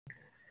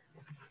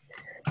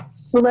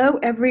Hello,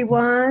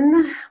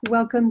 everyone.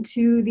 Welcome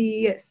to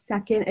the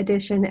second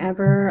edition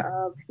ever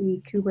of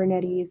the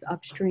Kubernetes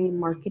Upstream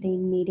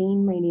Marketing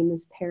Meeting. My name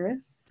is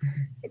Paris.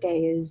 Today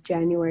is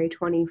January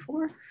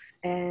 24th,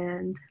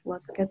 and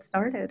let's get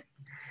started.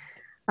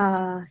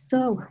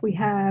 So we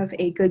have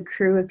a good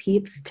crew of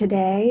peeps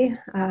today.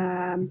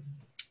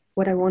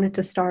 What I wanted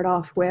to start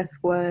off with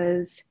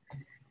was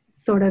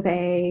sort of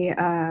a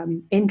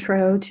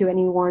intro to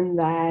anyone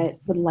that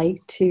would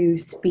like to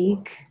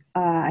speak.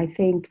 I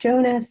think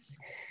Jonas,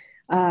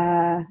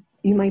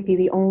 you might be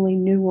the only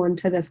new one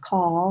to this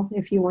call.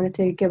 If you wanted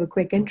to give a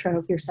quick intro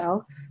of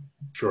yourself.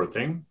 Sure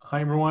thing.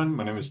 Hi everyone,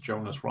 my name is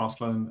Jonas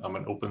Roslin. I'm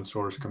an open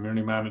source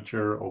community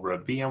manager over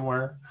at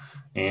VMware,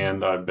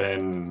 and I've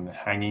been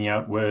hanging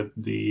out with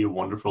the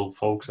wonderful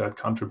folks at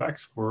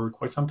Contribex for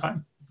quite some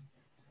time.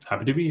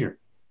 Happy to be here.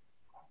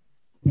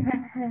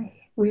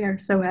 Yay. We are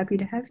so happy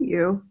to have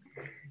you.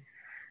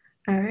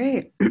 All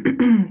right.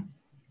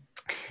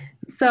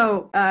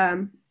 So,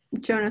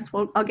 Jonas,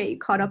 I'll get you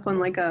caught up on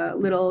like a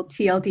little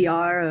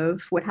TLDR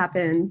of what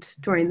happened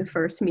during the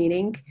first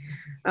meeting.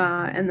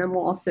 And then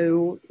we'll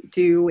also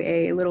do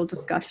a little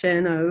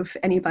discussion of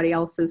anybody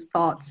else's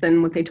thoughts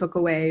and what they took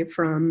away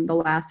from the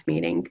last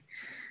meeting.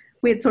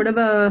 We had sort of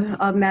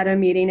a meta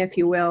meeting, if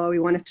you will. We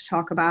wanted to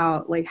talk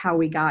about like how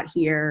we got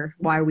here,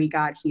 why we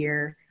got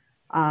here,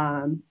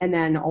 and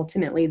then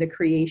ultimately the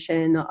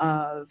creation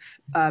of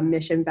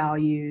mission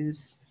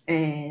values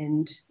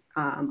and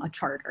a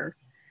charter.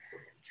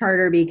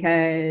 Charter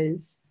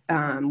because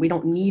we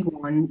don't need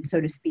one, so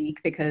to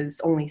speak,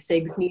 because only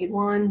SIGs need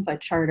one, but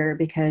charter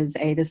because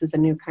this is a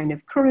new kind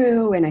of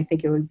crew, and I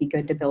think it would be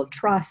good to build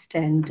trust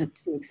and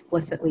to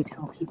explicitly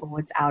tell people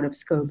what's out of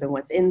scope and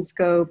what's in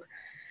scope.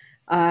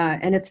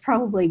 And it's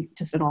probably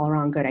just an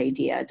all-around good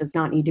idea. It does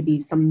not need to be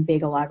some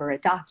big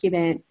elaborate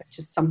document, but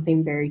just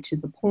something very to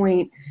the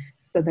point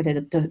so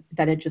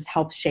that it just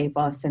helps shape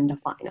us and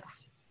define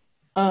us.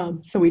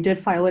 So we did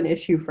file an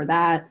issue for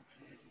that.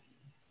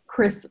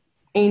 Chris,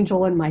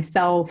 Angel, and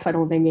myself, I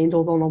don't think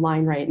Angel's on the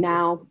line right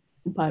now,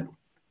 but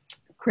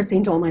Chris,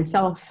 Angel, and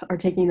myself are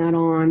taking that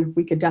on.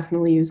 We could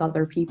definitely use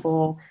other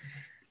people.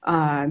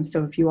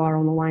 So if you are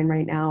on the line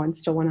right now and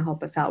still want to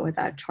help us out with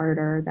that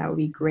charter, that would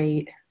be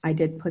great. I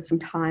did put some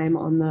time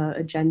on the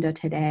agenda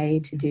today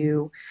to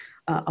do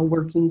a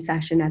working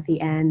session at the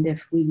end.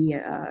 If we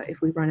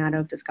run out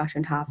of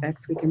discussion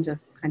topics, we can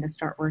just kind of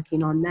start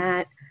working on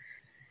that.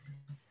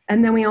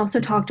 And then we also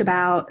talked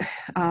about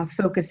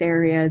focus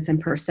areas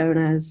and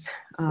personas,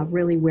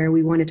 really where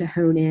we wanted to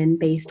hone in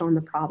based on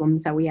the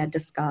problems that we had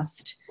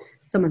discussed.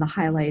 Some of the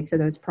highlights of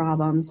those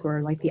problems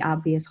were like the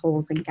obvious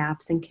holes and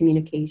gaps in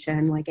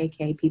communication, like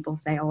AKA people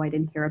say, oh, I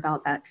didn't hear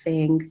about that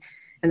thing,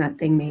 and that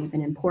thing may have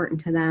been important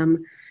to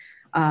them.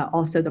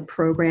 Also the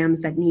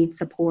programs that need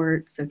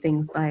support, so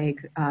things like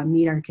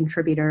meet our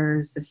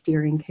contributors, the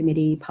steering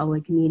committee,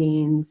 public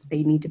meetings,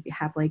 they need to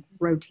have like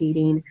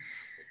rotating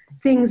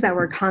things that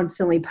we're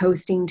constantly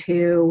posting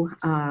to,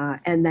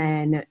 and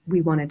then we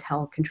want to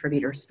tell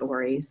contributor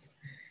stories.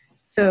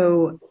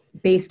 So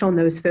based on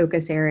those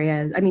focus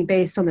areas,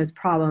 based on those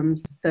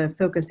problems, the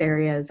focus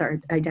areas are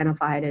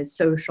identified as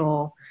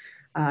social,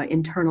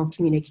 internal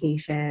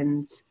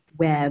communications,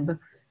 web,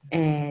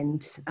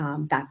 and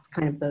that's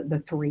kind of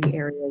the three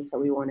areas that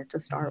we wanted to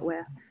start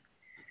with.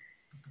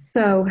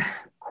 So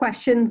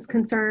questions,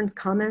 concerns,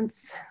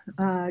 comments,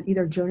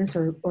 either Jonas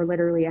or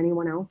literally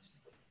anyone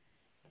else?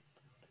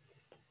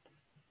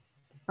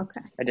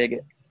 Okay. I dig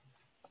it.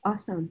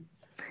 Awesome.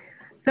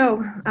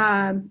 So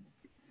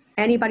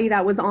anybody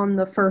that was on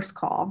the first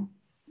call,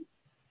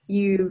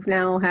 you've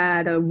now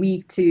had a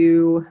week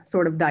to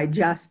sort of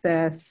digest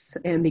this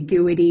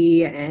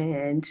ambiguity,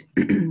 and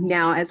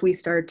now as we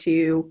start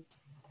to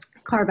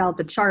carve out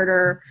the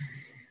charter,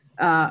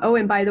 oh,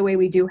 and by the way,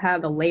 we do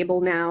have a label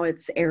now.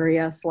 It's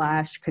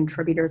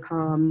area/contributor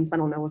comms. I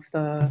don't know if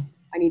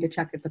I need to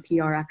check if the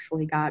PR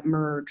actually got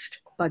merged,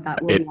 but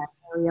that will be that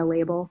area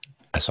label.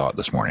 I saw it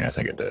this morning. I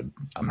think it did.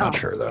 I'm not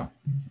sure though.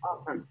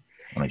 Awesome.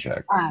 Let me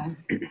check.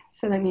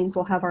 So that means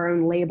we'll have our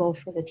own label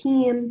for the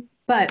team.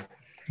 But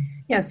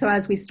yeah, so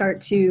as we start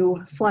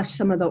to flush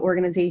some of the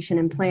organization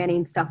and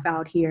planning stuff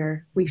out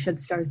here, we should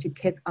start to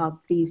kick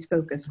up these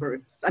focus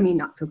groups.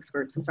 Not focus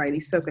groups, I'm sorry,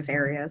 these focus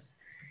areas.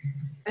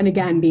 And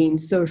again, being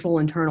social,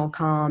 internal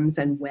comms,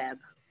 and web.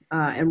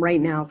 And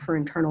right now for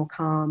internal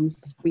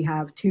comms, we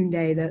have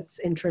Tunde that's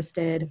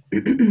interested.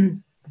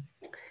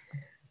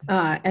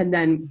 And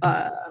then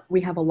we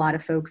have a lot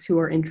of folks who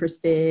are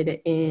interested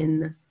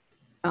in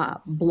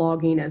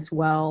blogging as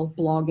well.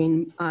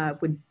 Blogging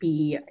would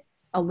be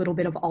a little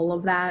bit of all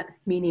of that,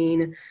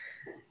 meaning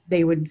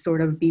they would sort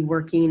of be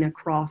working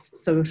across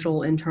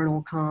social,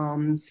 internal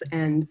comms,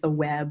 and the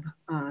web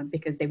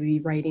because they would be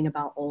writing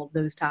about all of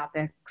those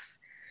topics.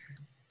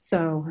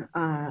 So,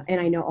 and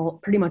I know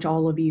pretty much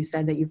all of you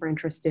said that you were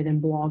interested in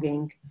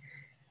blogging.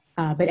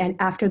 But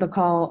after the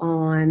call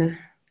on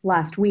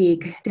last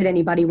week, did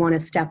anybody want to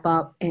step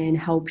up and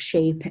help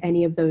shape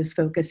any of those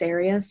focus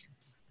areas?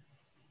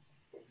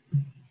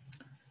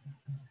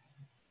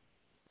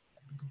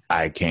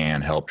 I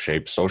can help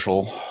shape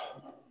social.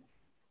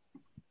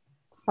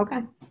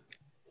 Okay.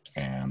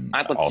 And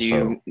I'd love also,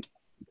 to.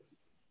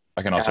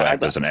 I can also I'd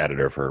act love- as an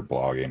editor for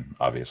blogging,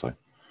 obviously.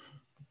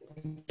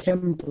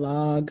 Can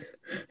blog.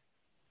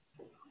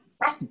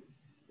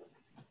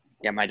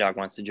 Yeah, my dog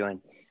wants to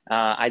join.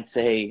 I'd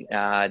say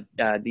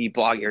the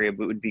blog area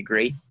would be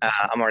great.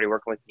 I'm already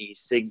working with the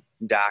SIG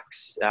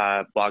Docs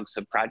blog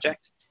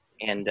sub-project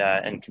and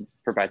can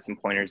provide some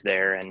pointers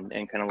there and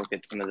kind of look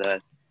at some of the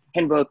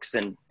handbooks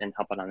and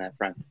help out on that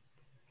front.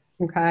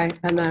 Okay.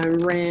 And then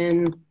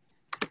Rin,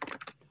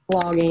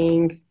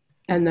 blogging,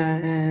 and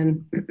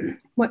then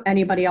what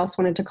anybody else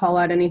wanted to call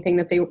out anything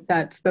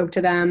that spoke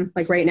to them?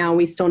 Like right now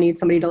we still need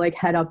somebody to like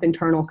head up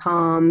internal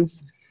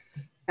comms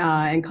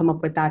and come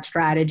up with that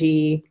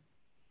strategy,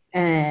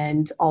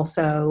 and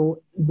also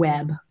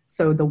web.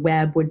 So the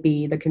web would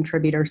be the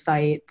contributor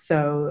site.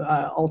 So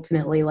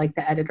ultimately like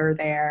the editor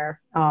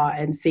there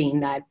and seeing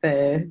that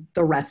the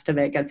rest of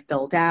it gets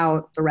built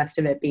out, the rest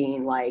of it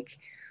being like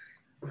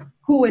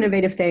cool,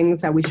 innovative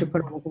things that we should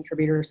put on the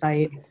contributor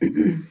site.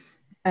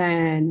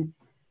 And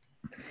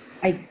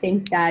I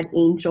think that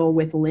Angel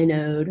with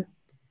Linode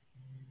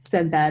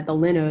said that the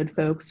Linode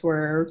folks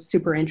were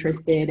super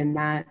interested in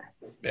that.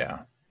 Yeah.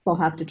 We'll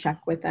have to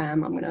check with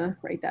them. I'm gonna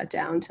write that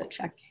down to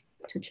check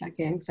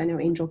in because I know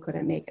Angel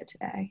couldn't make it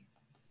today.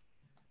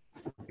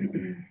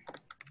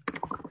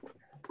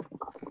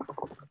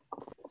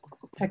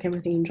 Check in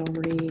with Angel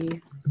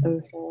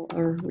re-social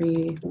or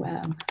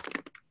re-web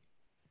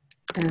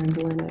and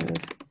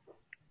Linode.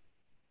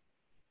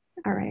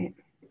 All right.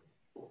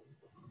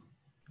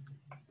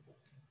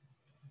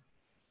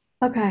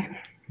 Okay.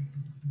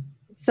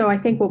 So I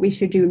think what we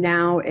should do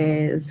now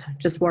is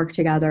just work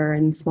together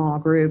in small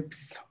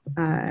groups.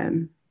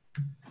 And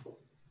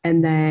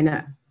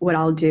then what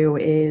I'll do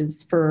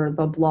is for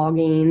the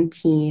blogging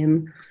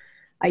team,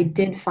 I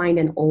did find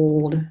an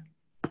old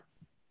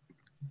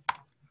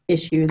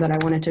issue that I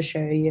wanted to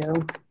show you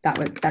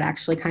that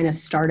actually kind of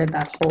started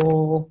that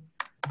whole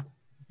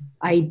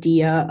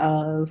idea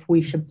of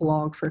we should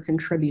blog for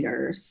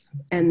contributors.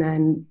 And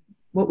then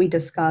what we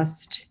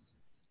discussed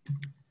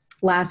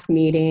last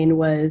meeting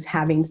was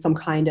having some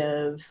kind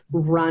of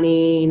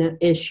running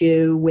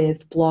issue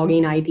with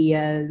blogging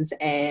ideas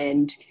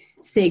and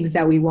SIGs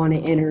that we want to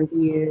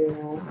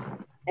interview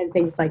and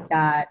things like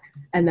that.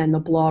 And then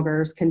the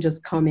bloggers can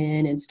just come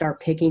in and start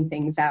picking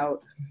things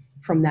out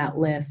from that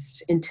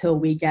list until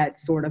we get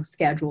sort of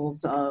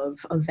schedules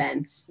of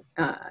events.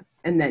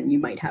 And then you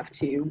might have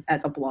to,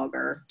 as a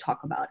blogger,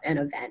 talk about an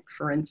event,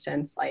 for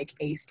instance, like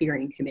a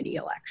steering committee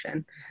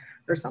election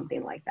or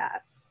something like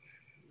that.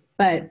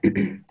 But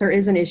there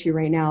is an issue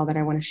right now that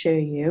I want to show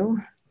you.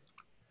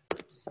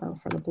 So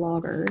for the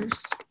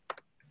bloggers,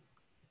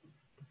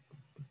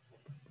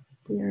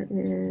 here it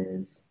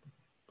is.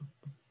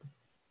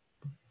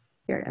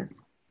 And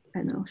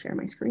then I'll share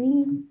my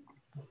screen.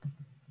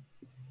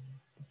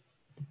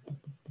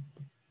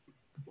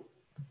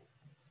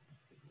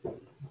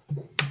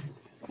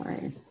 All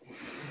right.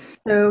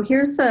 So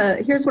here's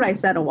what I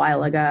said a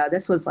while ago.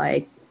 This was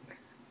like,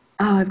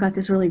 oh, I've got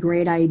this really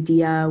great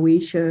idea. We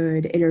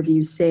should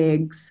interview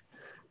SIGs.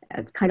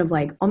 It's kind of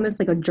like almost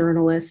like a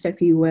journalist,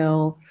 if you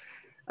will,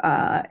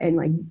 and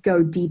like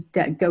go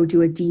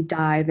do a deep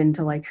dive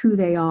into like who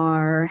they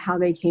are, how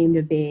they came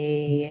to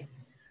be,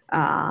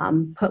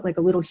 put like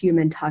a little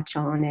human touch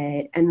on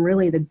it. And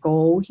really the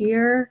goal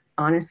here,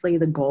 honestly,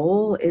 the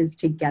goal is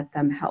to get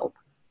them help.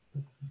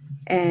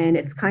 And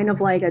it's kind of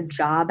like a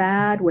job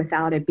ad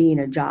without it being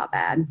a job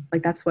ad.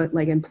 Like that's what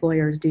like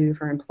employers do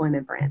for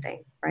employment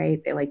branding,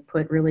 right? They like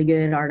put really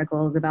good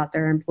articles about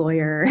their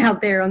employer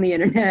out there on the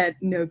internet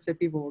in hopes that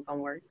people will come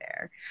work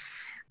there.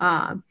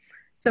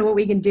 So what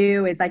we can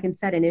do is I can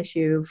set an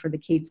issue for the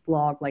Kate's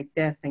blog like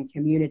this and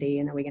community,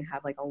 and then we can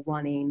have like a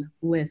running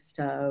list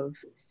of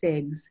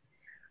SIGs.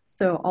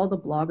 So all the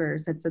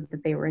bloggers that said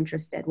that they were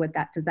interested with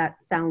that, does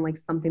that sound like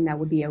something that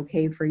would be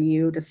okay for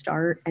you to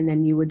start? And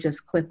then you would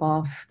just clip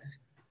off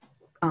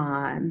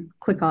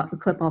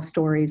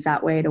stories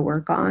that way to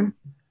work on?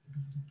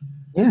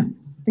 Yeah,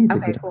 I think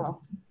it's Okay,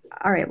 cool.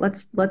 All right,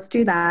 let's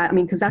do that. I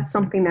mean, because that's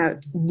something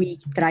that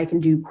I can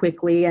do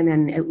quickly, and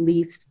then at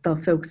least the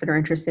folks that are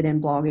interested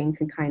in blogging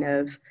can kind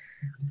of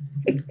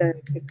hit the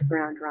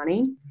ground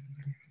running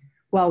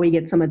while we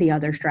get some of the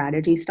other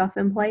strategy stuff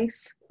in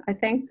place, I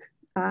think.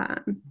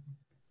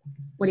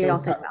 What do y'all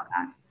think about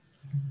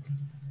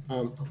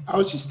that? I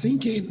was just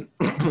thinking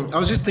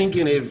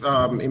if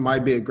it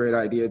might be a great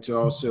idea to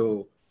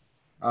also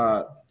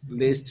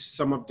list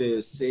some of the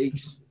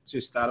SIGs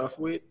to start off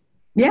with.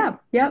 Yeah,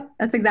 yep,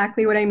 that's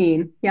exactly what I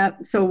mean.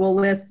 Yep. So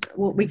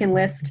we can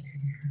list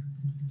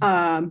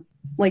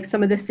like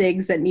some of the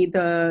SIGs that need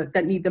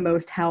the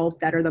most help,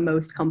 that are the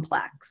most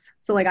complex.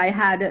 So like I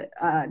had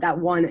that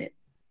one.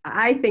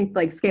 I think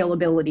like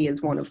scalability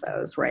is one of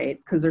those, right?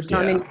 Because there's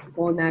not many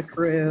people in that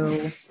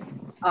crew.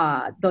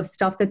 The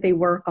stuff that they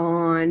work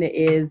on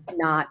is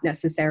not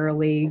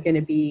necessarily going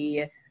to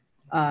be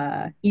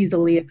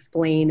easily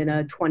explained in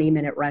a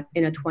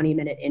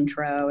 20-minute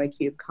intro at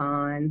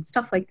KubeCon,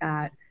 stuff like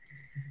that.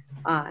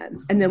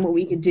 And then what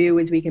we could do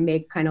is we can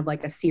make kind of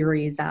like a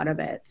series out of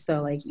it.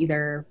 So like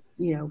either,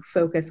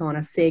 focus on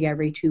a SIG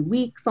every 2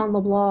 weeks on the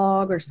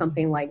blog or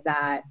something like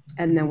that.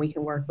 And then we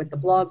can work with the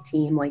blog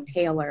team like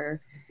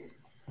Taylor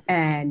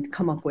and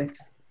come up with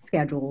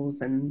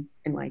schedules and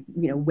like,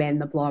 when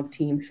the blog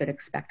team should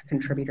expect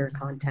contributor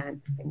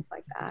content, things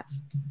like that.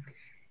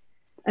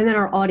 And then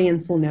our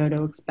audience will know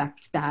to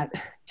expect that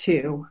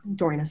too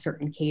during a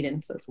certain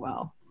cadence as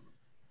well.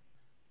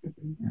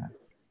 Yeah.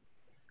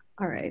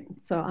 All right,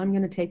 so I'm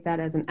going to take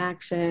that as an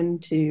action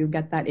to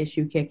get that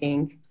issue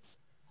kicking.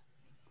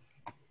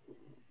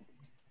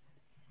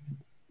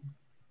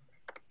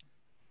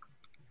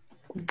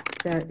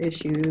 That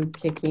issue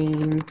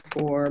kicking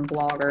for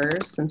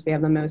bloggers, since we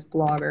have the most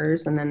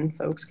bloggers, and then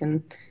folks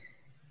can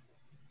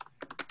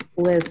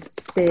list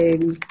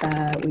SIGs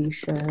that we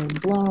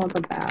should blog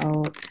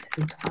about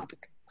and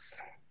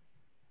topics.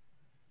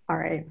 All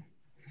right.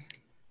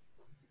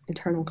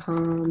 Internal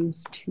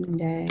comms,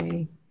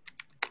 Tuesday.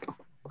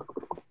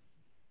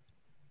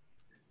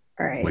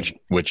 All right.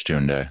 Which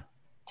Tune Day?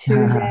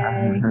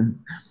 Tuesday.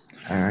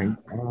 All right.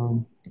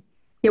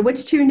 Yeah,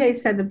 which Tuesday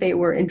said that they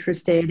were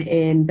interested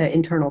in the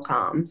internal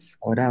comms?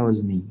 Oh, that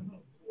was me.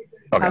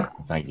 Okay,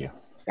 thank you.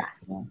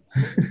 Yes.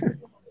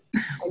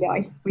 I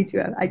know. We do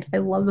have. I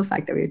love the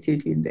fact that we have 2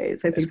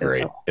 Tuesdays. I think It's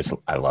great.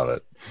 I love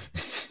it.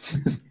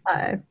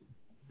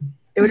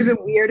 It would have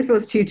been weird if it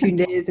was 2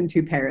 Tuesdays and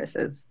 2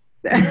 Parises.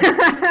 All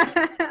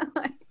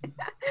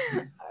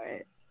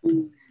right.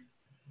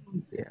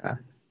 Yeah.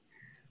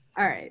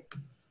 All right.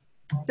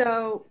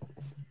 So,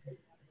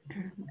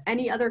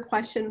 any other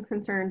questions,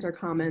 concerns, or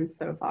comments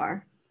so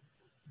far?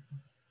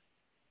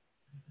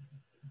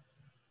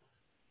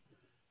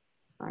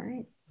 All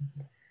right.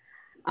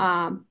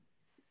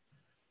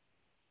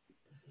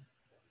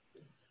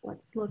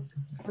 Let's work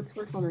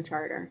on the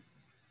charter.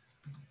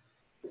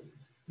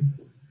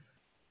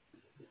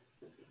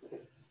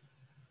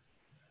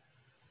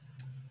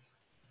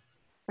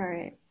 All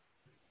right.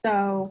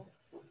 So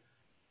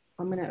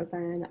I'm going to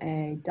open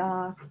a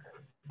doc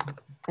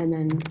and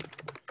then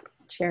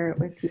share it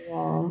with you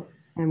all,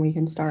 and we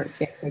can start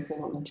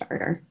clicking on the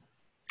charter.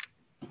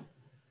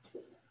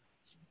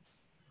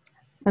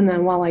 And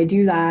then while I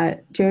do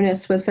that,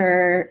 Jonas, was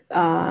there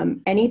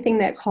anything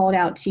that called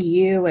out to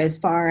you as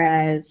far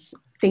as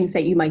things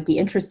that you might be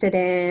interested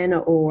in,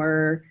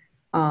 or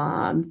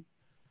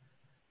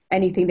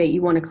anything that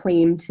you want to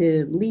claim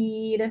to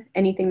lead,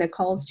 anything that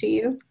calls to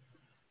you?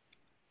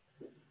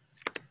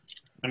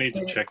 I need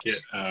to check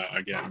it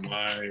again.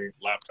 My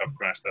laptop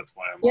crashed. That's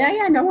why I'm.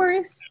 Yeah, no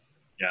worries.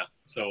 Yeah,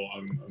 so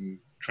I'm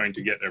trying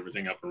to get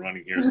everything up and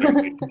running here so I can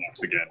take the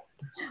again.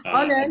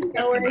 All good,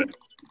 no worries.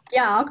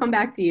 Yeah, I'll come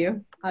back to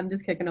you. I'm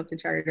just kicking up the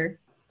charter.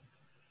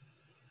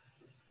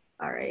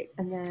 All right,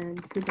 and then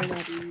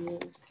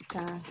Kubernetes.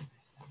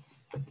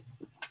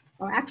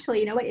 Oh, actually,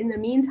 you know what? In the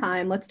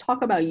meantime, let's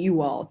talk about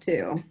you all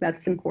too.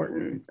 That's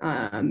important.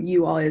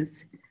 You all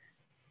as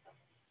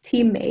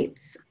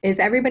teammates. Is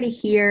everybody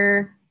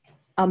here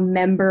a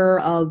member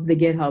of the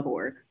GitHub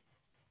org?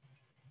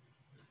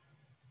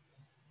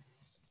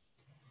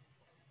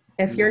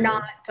 If you're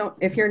not,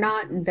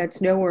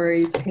 that's no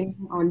worries. Ping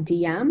on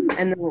DM,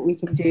 and then what we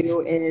can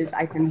do is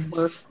I can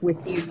work with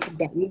you to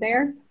get you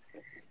there.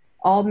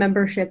 All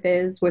membership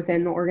is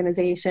within the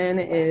organization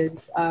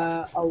is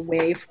a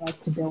way for us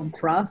to build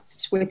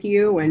trust with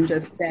you and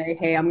just say,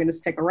 hey, I'm going to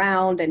stick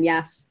around, and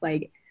yes,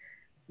 like,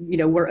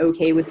 we're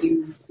okay with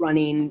you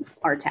running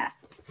our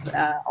tests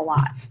a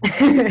lot.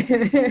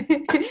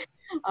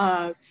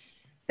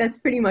 That's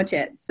pretty much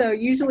it. So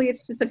usually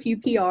it's just a few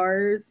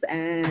PRs,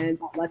 and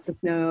that lets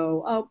us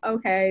know, oh,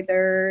 okay,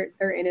 they're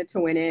in it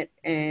to win it,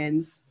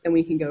 and then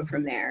we can go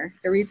from there.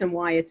 The reason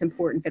why it's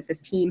important that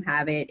this team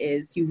have it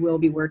is you will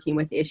be working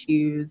with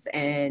issues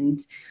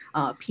and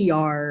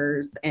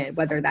PRs, and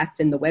whether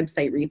that's in the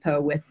website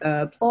repo with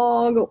the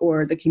blog,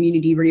 or the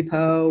community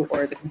repo,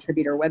 or the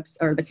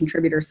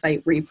contributor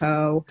site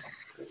repo.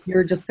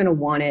 You're just going to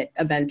want it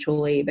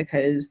eventually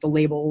because the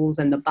labels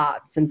and the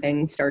bots and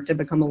things start to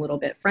become a little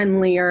bit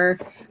friendlier,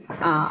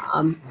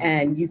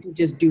 and you can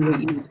just do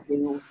what you need to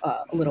do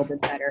a little bit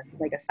better,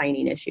 like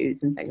assigning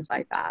issues and things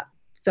like that.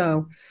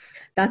 So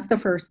that's the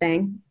first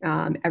thing.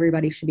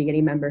 Everybody should be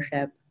getting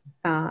membership.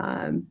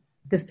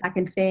 The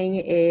second thing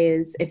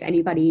is if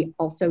anybody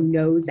also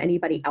knows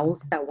anybody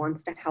else that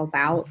wants to help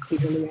out.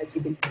 Clearly, as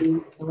you can see,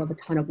 we still have a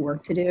ton of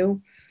work to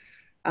do.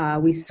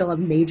 We still have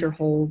major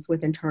holes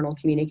with internal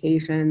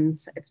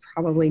communications. It's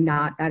probably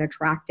not that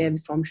attractive,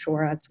 so I'm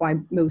sure that's why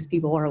most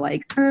people are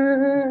like,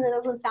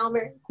 that doesn't sound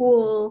very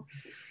cool.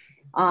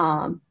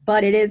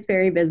 But it is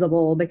very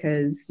visible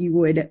because you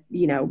would,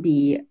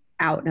 be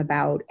out and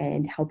about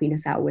and helping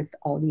us out with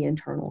all the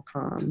internal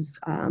comms.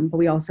 But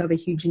we also have a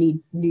huge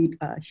need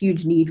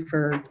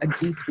for a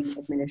G Suite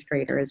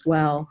administrator as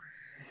well.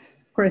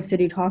 Chris,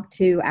 did you talk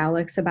to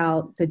Alex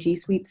about the G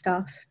Suite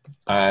stuff?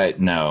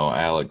 No,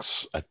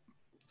 Alex.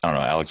 I don't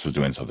know. Alex was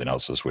doing something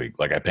else this week.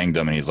 Like I pinged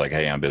him and he's like,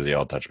 "Hey, I'm busy.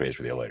 I'll touch base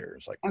with you later."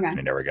 It's like, Okay. and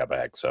he never got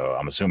back. So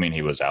I'm assuming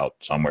he was out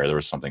somewhere. There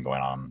was something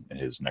going on in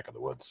his neck of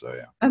the woods. So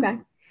yeah. Okay.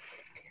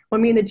 Well,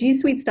 I mean, the G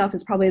Suite stuff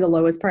is probably the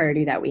lowest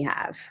priority that we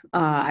have.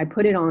 I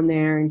put it on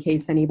there in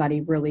case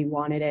anybody really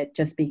wanted it,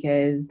 just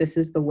because this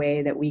is the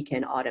way that we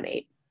can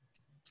automate.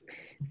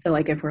 So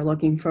like if we're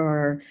looking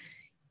for,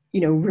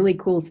 really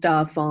cool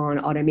stuff on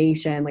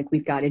automation, like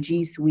we've got a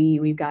G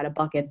Suite, we've got a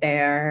bucket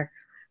there.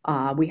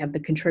 We have the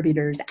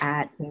contributors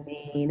at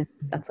domain.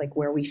 That's like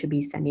where we should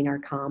be sending our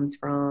comms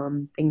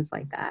from, things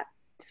like that.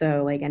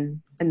 So like,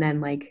 and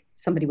then like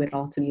somebody would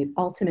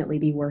ultimately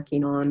be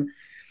working on,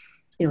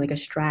 like a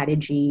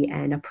strategy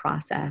and a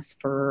process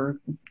for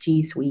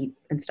G Suite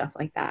and stuff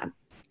like that.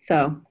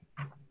 So,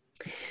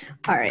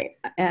 all right.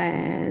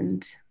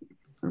 And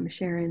I'm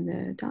sharing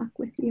the doc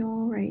with you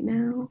all right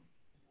now.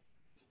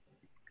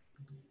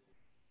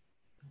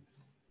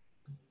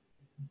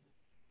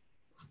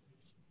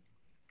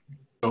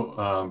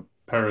 So,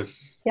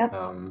 Paris, Yep.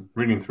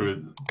 reading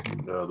through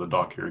the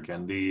doc here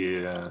again,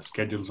 the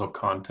schedules of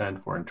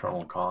content for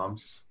internal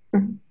comms.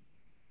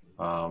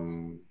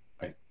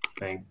 I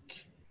think,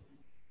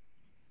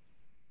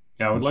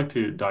 yeah, I would like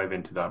to dive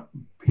into that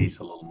piece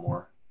a little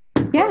more.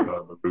 Yeah.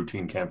 The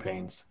routine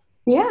campaigns.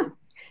 Yeah.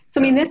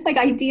 So, I mean, this like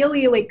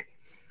ideally, like,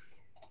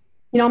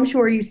 I'm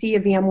sure you see a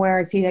VMware,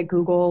 I see it at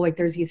Google, like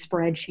there's these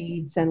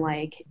spreadsheets and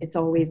like, it's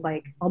always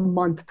like a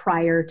month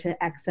prior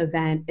to X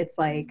event. It's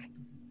like,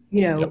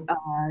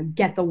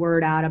 get the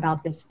word out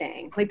about this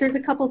thing. Like there's a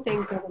couple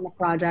things in the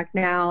project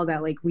now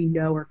that like we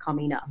know are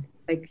coming up,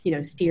 like,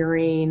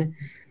 steering,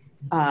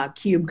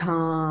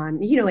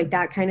 KubeCon, like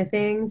that kind of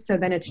thing. So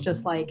then it's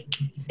just like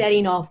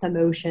setting off the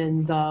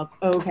motions of,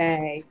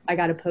 okay, we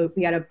got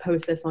to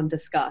post this on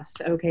Discuss.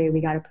 Okay,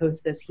 we got to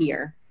post this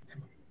here.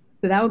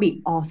 So that would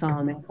be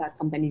awesome if that's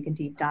something you can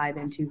deep dive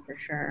into for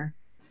sure.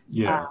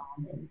 Yeah.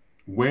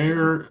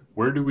 Where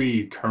do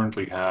we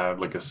currently have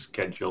like a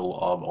schedule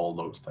of all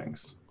those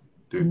things?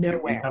 Do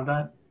we have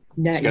that?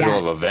 No, schedule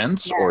of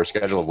events or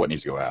schedule of what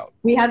needs to go out?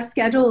 We have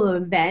schedule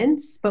of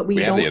events, but we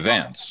don't have the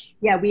events.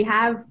 Yeah, we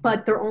have,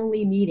 but they're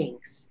only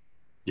meetings.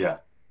 Yeah.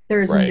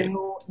 There's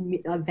no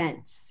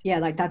events. Yeah,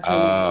 like that's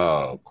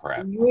what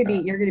crap. You're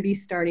going to be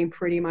starting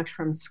pretty much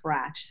from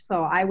scratch.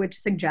 So I would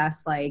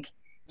suggest like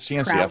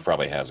CNCF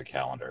probably has a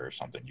calendar or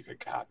something you could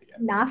copy it.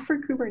 Not for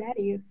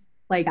Kubernetes.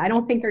 Like I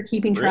don't think they're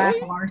keeping track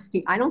of our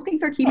I don't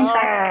think they're keeping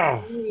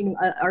track of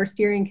our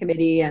steering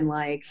committee and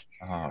like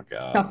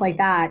stuff like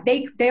that.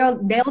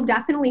 They'll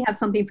definitely have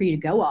something for you to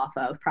go off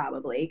of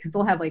probably, because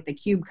they'll have like the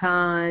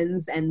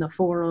KubeCons and the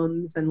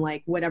forums and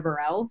like whatever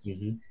else.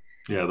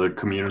 Mm-hmm. Yeah, the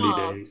community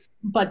days.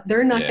 But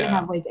they're not going to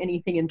have like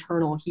anything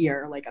internal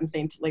here. Like I'm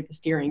saying, like the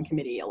steering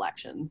committee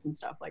elections and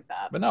stuff like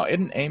that. But no,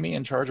 isn't Amy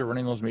in charge of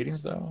running those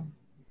meetings though?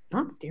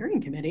 Not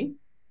steering committee.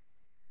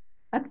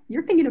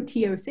 You're thinking of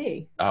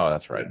TOC. Oh,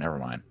 that's right. Never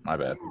mind. My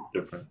bad. It's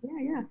different.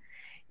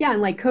 Yeah,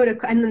 and like code of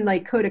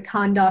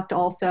conduct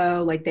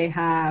also, like they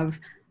have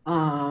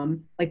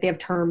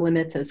term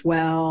limits as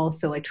well.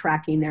 So like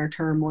tracking their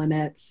term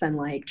limits and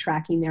like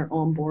tracking their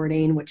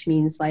onboarding, which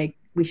means like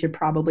we should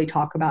probably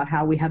talk about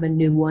how we have a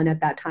new one at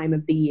that time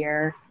of the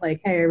year.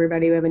 Like, hey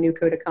everybody, we have a new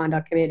code of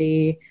conduct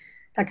committee,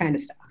 that kind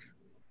of stuff.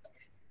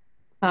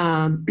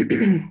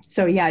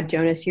 So yeah,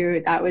 Jonas,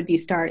 that would be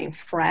starting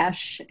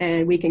fresh,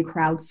 and we can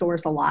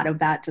crowdsource a lot of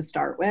that to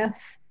start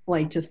with.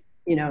 Like just,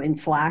 in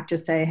Slack,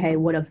 just say, hey,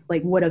 what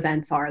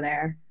events are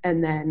there?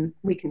 And then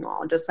we can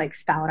all just like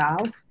spout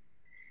out.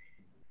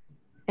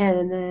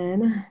 And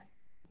then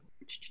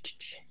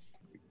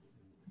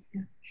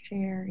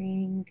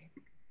sharing.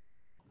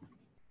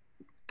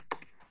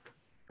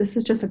 This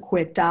is just a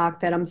quick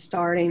doc that I'm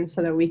starting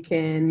so that we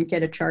can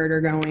get a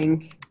charter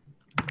going.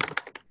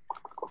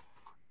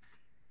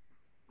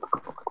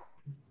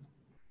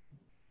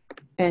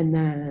 And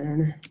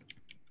then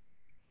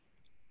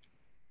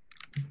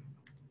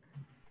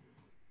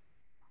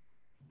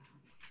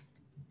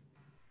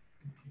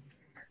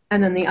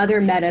the other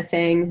meta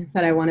thing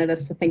that I wanted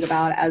us to think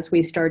about as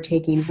we start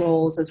taking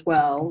roles as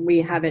well, we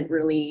haven't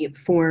really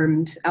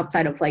formed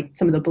outside of like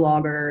some of the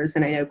bloggers,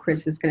 and I know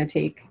Chris is going to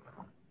take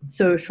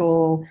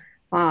social.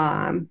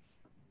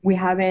 We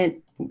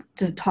haven't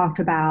just talked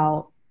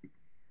about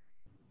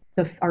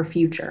our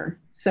future.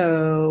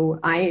 So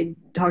I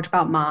talked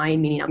about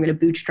mine, meaning I'm going to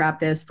bootstrap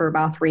this for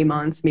about 3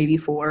 months, maybe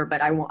 4,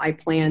 but I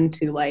plan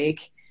to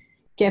like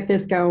get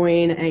this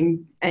going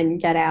and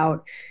get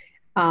out.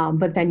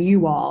 But then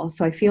you all,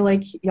 so I feel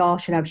like y'all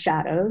should have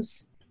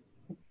shadows.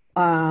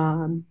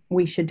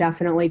 We should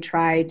definitely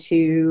try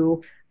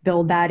to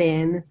build that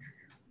in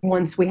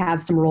once we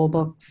have some rule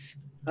books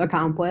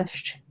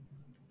accomplished.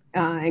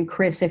 And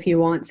Chris, if you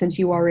want, since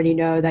you already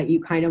know that you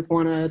kind of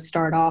want to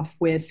start off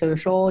with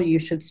social, you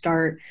should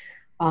start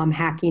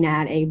hacking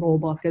at a rule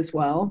book as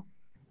well.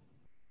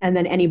 And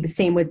then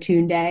same with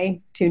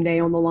Tunde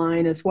on the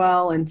line as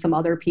well, and some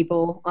other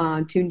people,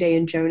 Tunde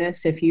and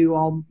Jonas, if you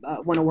all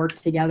want to work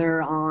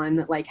together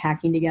on like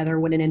hacking together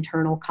what an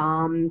internal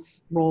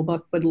comms rule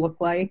book would look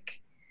like.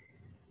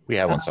 We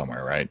have one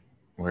somewhere, right?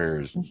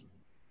 Where's, do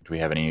we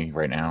have any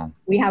right now?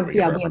 We have, We can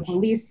yeah, we have reference.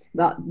 release,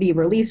 the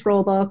release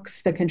roll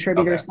books, the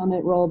contributor Okay.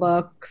 summit roll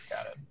books.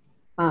 Got it.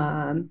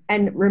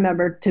 And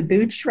remember, to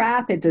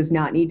bootstrap, it does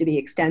not need to be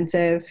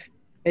extensive.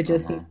 It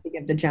just Uh-huh. needs to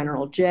give the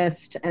general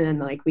gist, and then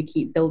like we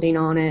keep building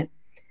on it.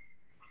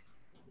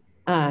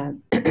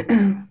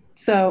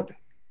 So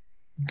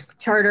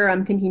charter,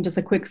 I'm thinking just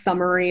a quick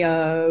summary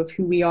of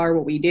who we are,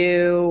 what we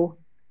do,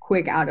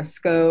 quick out of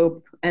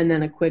scope, and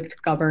then a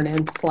quick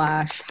governance /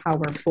 how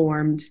we're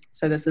formed.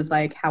 So this is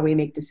like how we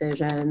make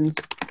decisions,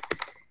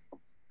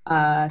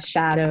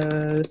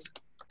 shadows,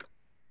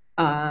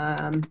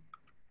 how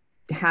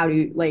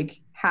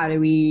do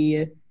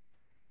we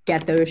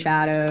get those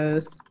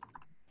shadows?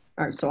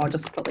 All right, so I'll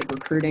just put like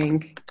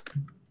recruiting.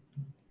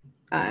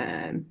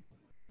 And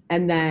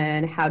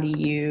then how do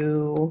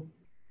you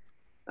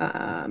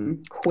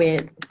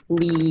quit,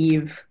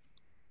 leave,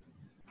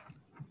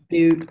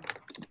 boot,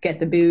 get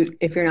the boot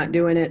if you're not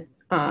doing it.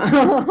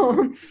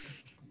 And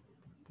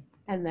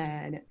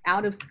then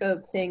out of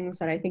scope things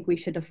that I think we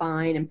should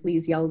define, and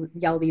please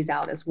yell these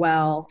out as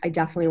well. I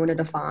definitely want to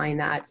define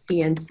that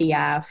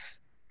CNCF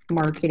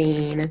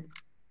marketing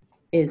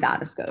is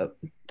out of scope,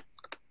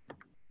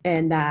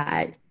 and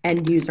that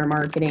end user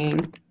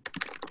marketing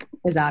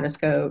is out of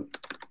scope.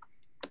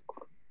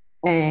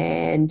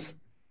 And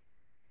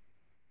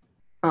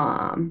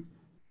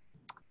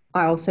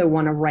I also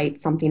want to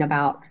write something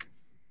about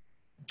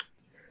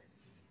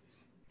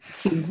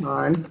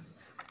KubeCon.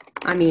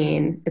 I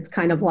mean, it's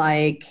kind of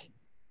like,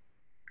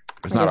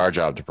 It's not our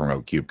job to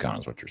promote KubeCon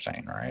is what you're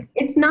saying, right?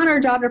 it's not our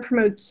job to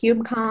promote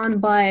KubeCon,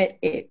 but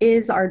it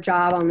is our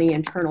job on the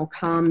internal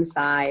comm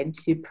side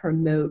to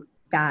promote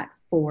that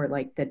for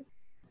like the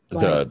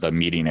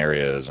meeting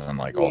areas and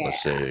like all the Yeah.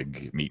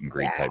 SIG meet and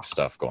greet Yeah. type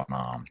stuff going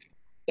on.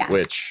 Yes.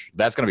 Which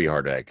that's going to be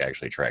hard to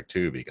actually track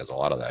too, because a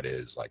lot of that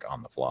is like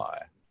on the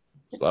fly.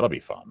 So that'll be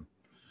fun.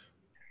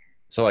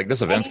 So like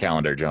this events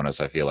calendar,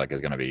 Jonas, I feel like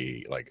is going to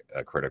be like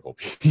a critical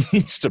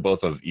piece to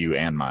both of you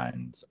and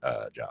mine's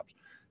jobs.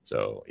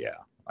 So yeah,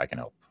 I can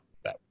help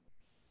that.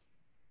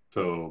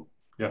 So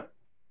yeah.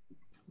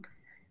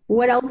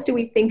 What else do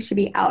we think should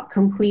be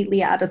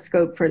completely out of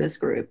scope for this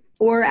group,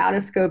 or out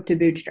of scope to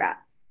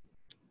bootstrap?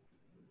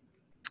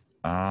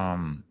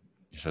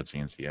 You said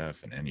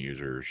CNCF and end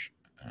users.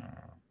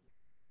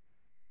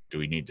 Do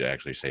we need to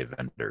actually say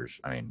vendors?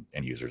 I mean,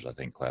 end users, I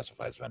think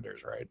classifies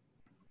vendors, right?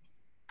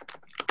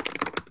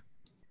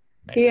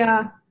 Maybe.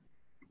 Yeah.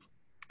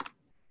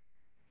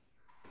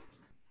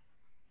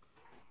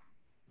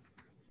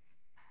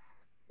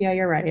 Yeah,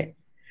 you're right.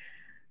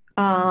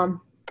 And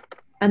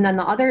then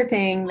the other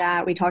thing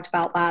that we talked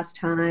about last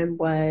time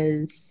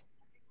was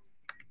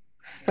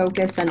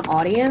focus and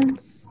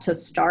audience. To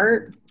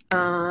start,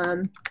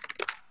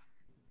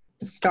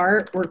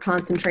 we're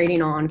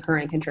concentrating on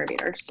current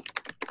contributors.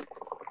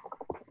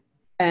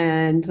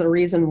 And the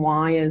reason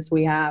why is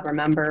we have,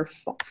 remember,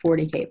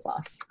 40K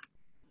plus,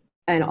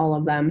 and all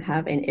of them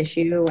have an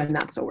issue, and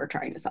that's what we're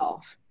trying to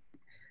solve.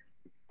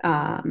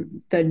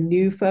 The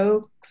new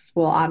folks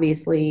will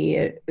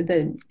obviously,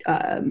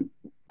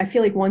 I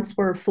feel like once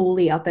we're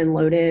fully up and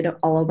loaded,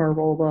 all of our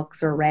roll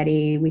books are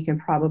ready, we can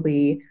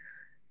probably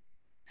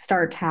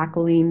start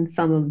tackling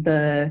some of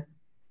the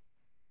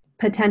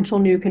potential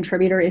new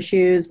contributor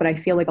issues, but I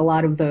feel like a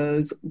lot of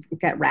those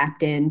get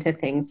wrapped into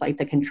things like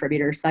the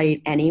contributor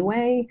site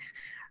anyway.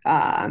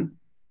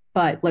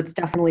 But let's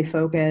definitely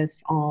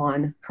focus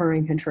on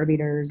current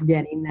contributors,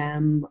 getting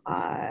them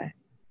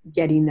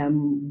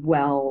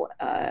well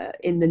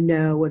in the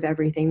know of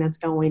everything that's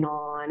going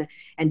on,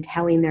 and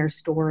telling their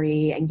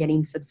story and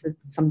getting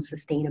some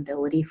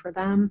sustainability for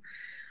them.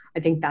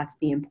 I think that's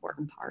the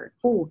important part.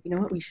 Oh, you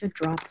know what? We should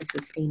drop the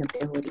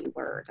sustainability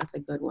word. That's a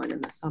good one in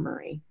the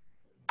summary.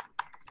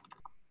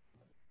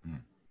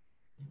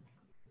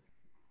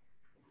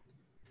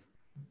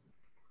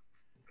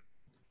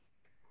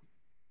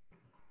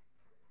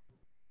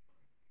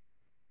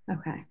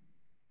 Okay.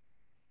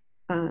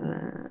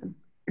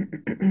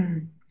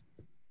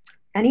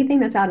 Anything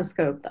that's out of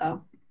scope,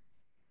 though?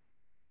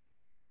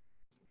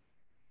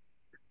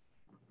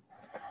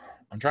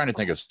 I'm trying to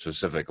think of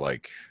specific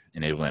like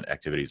enablement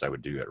activities I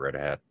would do at Red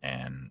Hat,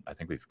 and I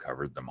think we've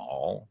covered them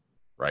all,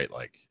 right?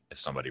 Like if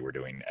somebody were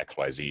doing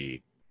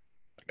XYZ,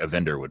 a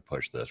vendor would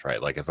push this,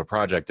 right? Like if a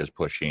project is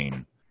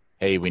pushing,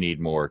 hey, we need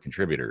more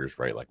contributors,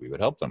 right? Like we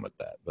would help them with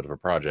that. But if a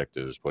project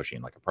is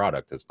pushing like a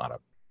product, it's not a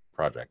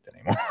project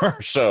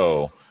anymore.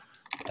 So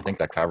I think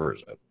that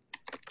covers it,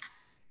 to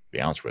be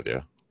honest with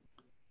you.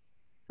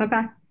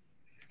 Okay.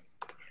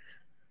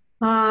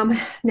 Now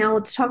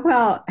let's talk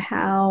about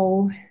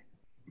how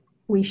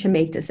we should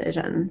make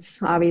decisions.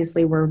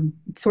 Obviously, we're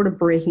sort of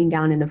breaking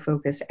down into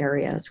focus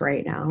areas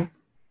right now.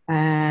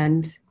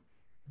 And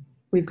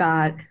we've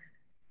got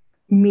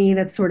me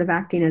that's sort of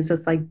acting as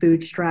this like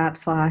bootstrap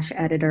 /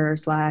 editor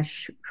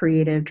 /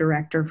 creative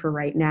director for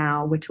right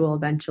now, which will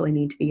eventually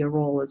need to be a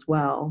role as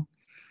well.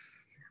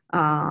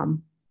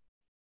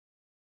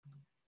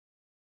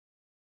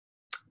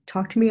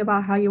 Talk to me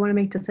about how you want to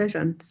make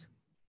decisions.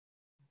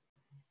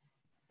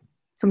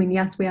 So I mean,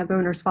 yes, we have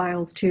owners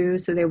files too.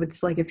 So they would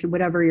like if you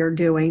whatever you're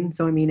doing.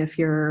 So I mean, if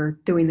you're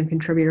doing the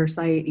contributor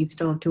site, you'd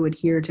still have to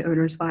adhere to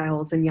owners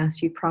files. And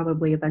yes, you'd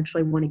probably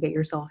eventually want to get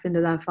yourself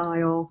into that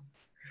file.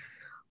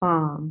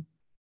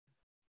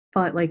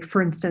 But like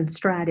for instance,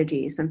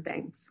 strategies and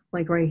things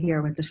like right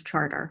here with this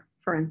charter,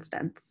 for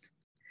instance,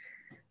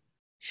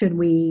 should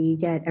we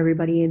get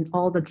everybody in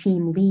all the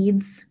team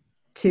leads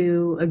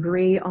to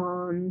agree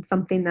on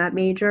something that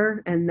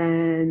major and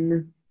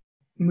then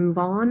move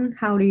on?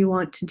 How do you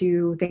want to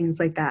do things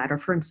like that? Or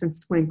for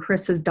instance, when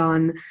Chris has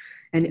done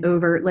an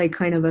like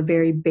kind of a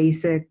very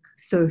basic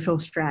social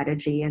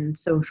strategy and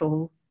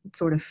social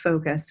sort of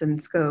focus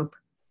and scope,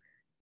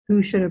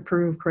 who should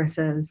approve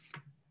Chris's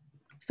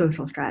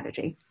social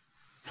strategy?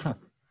 Huh.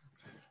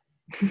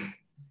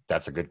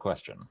 That's a good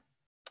question.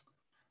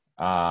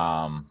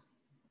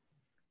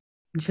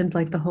 Should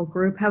like the whole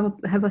group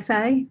have a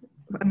say?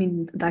 I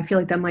mean, I feel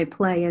like that might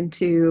play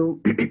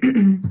into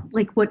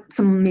like what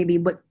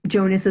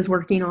Jonas is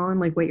working on,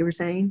 like what you were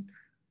saying.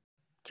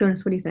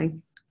 Jonas, what do you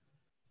think?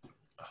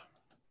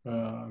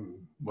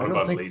 What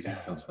about lazy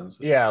consensus?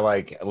 Yeah,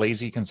 like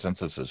lazy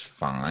consensus is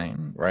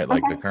fine, right?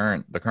 Like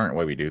Okay. the current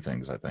way we do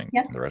things, I think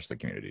Yep. the rest of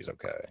the community is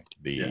okay.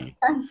 Yeah.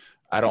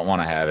 I don't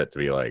want to have it to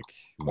be like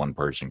one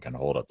person can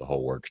hold up the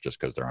whole works just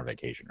because they're on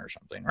vacation or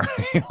something,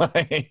 right?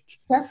 Like,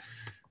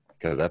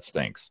 because that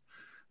stinks.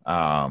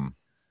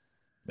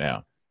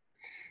 Yeah.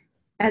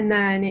 And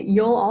then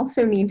you'll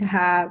also need to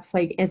have,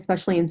 like,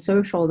 especially in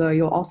social though,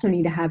 you'll also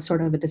need to have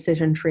sort of a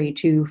decision tree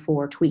too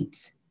for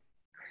tweets.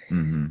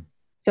 Mm-hmm.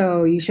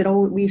 So we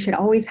should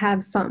always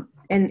have some,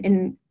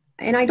 and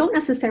I don't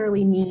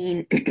necessarily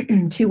mean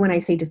to when I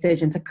say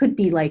decisions, it could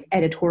be like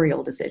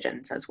editorial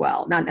decisions as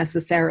well, not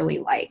necessarily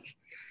like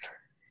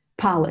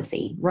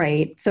policy,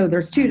 right? So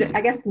there's two, I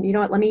guess, you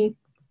know what, let me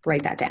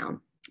write that down.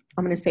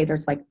 I'm going to say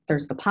there's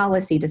the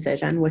policy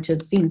decision, which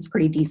seems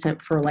pretty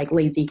decent for like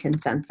lazy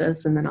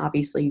consensus. And then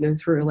obviously you go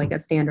through like a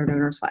standard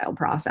owner's file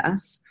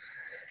process.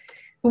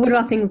 But what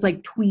about things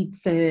like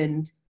tweets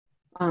and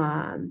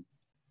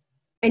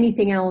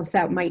anything else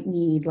that might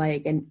need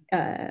like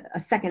a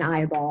second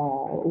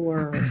eyeball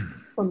or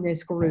from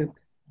this group?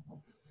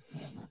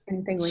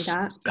 Anything like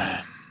that?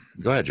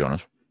 Go ahead,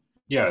 Jonas.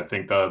 Yeah, I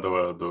think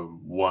the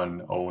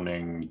one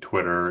owning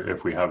Twitter,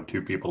 if we have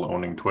two people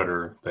owning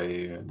Twitter,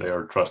 they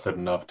are trusted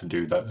enough to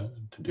do that,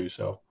 to do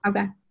so.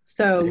 Okay.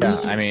 So Yeah,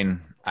 I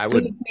mean, I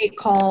would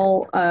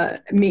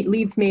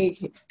leads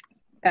make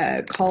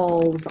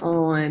calls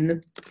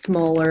on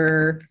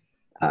smaller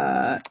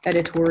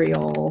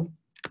editorial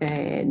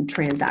and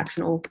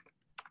transactional.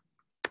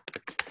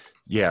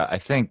 Yeah, I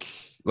think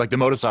like the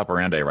modus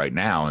operandi right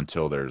now,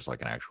 until there's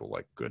like an actual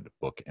like good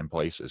book in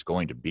place, is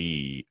going to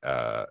be,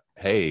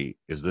 hey,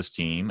 is this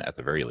team at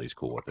the very least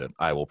cool with it?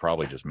 I will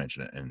probably just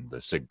mention it in the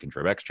SIG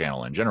Contribex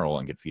channel in general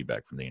and get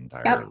feedback from the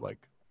entire like,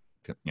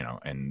 you know,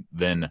 and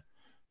then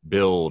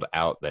build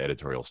out the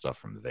editorial stuff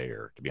from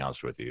there, to be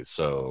honest with you.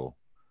 So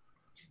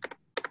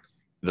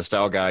the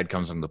style guide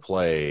comes into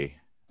play,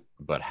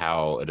 but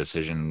how a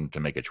decision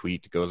to make a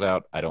tweet goes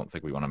out, I don't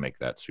think we want to make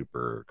that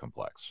super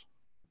complex.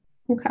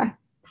 Okay.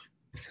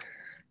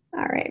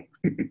 All right.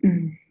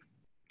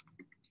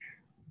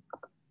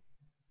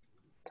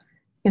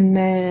 And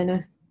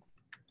then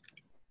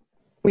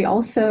we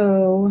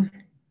also,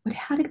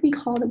 how did we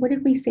call it? What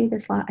did we say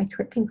this last? I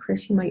think,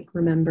 Chris, you might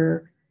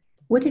remember.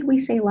 What did we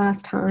say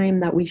last time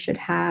that we should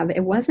have?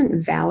 It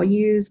wasn't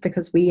values,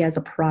 because we as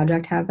a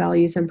project have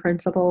values and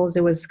principles.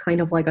 It was kind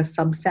of like a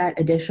subset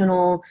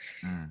additional.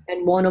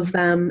 And one of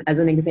them, as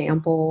an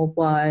example,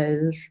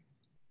 was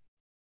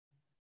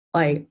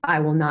like, I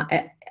will not,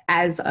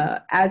 as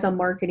a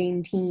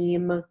marketing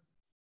team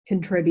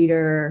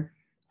contributor,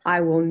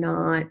 I will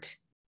not,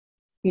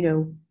 you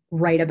know,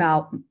 write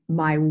about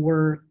my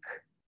work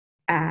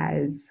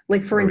as,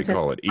 like, for instance,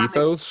 call it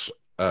ethos.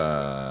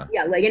 Yeah,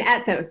 like an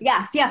ethos.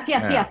 Yes.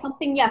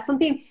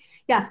 Something.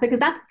 Yes, because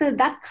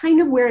that's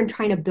kind of where I'm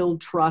trying to build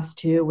trust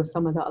too with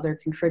some of the other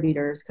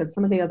contributors. Because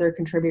some of the other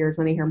contributors,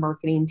 when they hear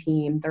marketing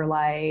team, they're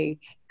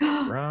like,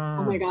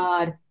 "Oh my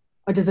god,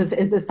 what does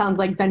this sounds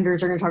like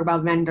vendors are going to talk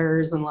about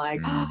vendors and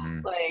like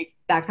like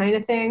that kind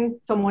of thing."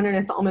 So I'm wondering,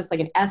 it's almost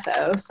like an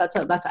ethos.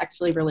 That's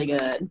actually really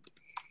good.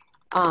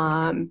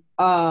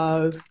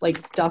 Of like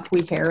stuff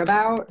we care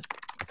about.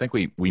 I think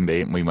we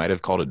might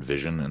have called it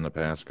vision in the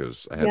past,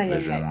 because I have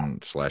vision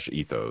 /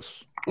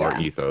 ethos or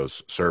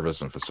ethos,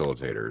 service and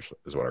facilitators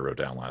is what I wrote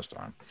down last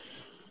time.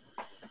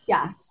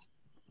 Yes.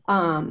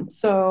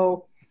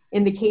 So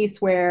in the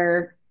case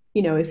where,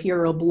 you know, if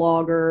you're a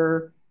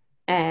blogger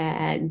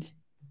and,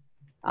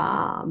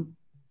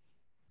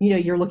 you know,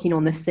 you're looking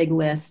on the SIG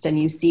list and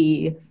you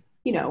see,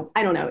 you know,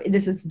 I don't know,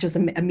 this is just a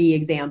me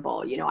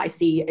example. You know, I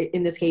see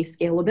in this case,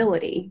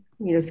 scalability.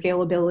 You know,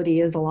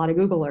 scalability is a lot of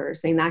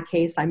Googlers. In that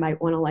case, I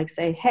might want to like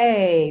say,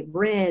 hey,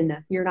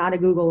 Bryn, you're not a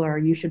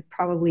Googler. You should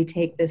probably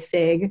take this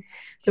SIG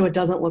so it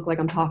doesn't look like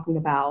I'm talking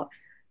about,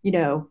 you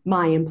know,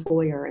 my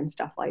employer and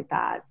stuff like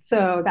that.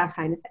 So that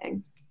kind of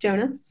thing.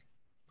 Jonas?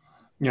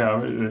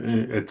 Yeah,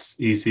 it's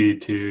easy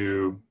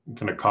to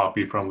kind of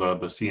copy from the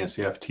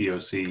CNCF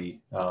TOC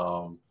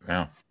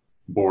Yeah.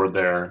 board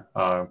there.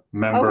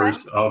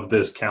 Members of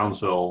this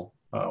council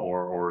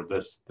or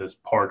this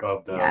part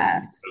of the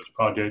Yes.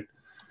 project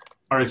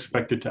are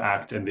expected to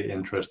act in the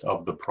interest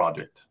of the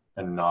project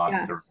and not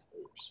their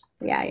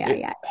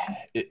Yes.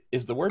 Yeah.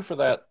 Is the word for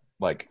that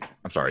like?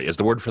 I'm sorry. Is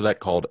the word for that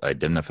called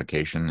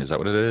indemnification? Is that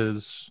what it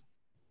is?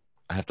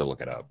 I have to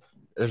look it up.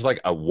 There's like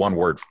a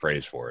one-word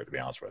phrase for it. To be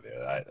honest with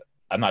you,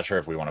 I'm not sure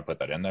if we want to put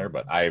that in there,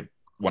 but I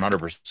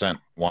 100%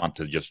 want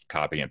to just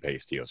copy and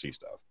paste TOC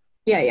stuff.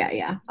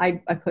 Yeah. I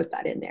put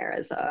that in there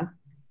as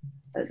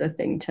a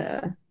thing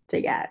to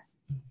get.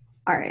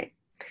 All right.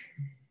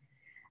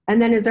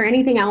 And then is there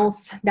anything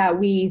else that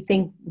we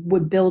think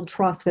would build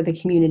trust with the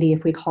community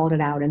if we called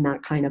it out in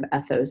that kind of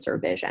ethos or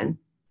vision?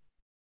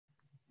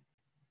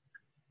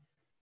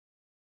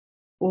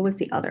 What was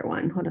the other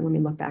one? Hold on, let me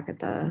look back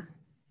at I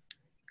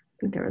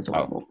think there was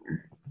one more.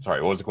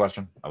 Sorry, what was the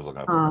question? I was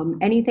looking up.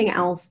 Anything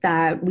else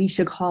that we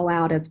should call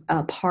out as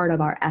a part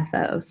of our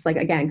ethos? Like,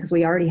 again, because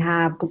we already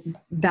have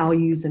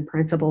values and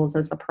principles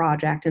as the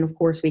project. And of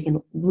course we can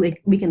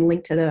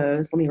link to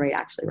those. Let me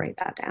actually write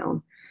that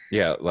down.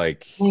 Yeah,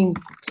 like Link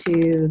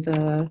to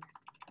the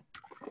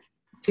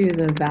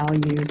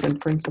values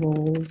and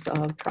principles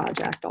of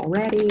project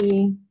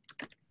already.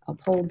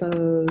 Uphold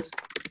those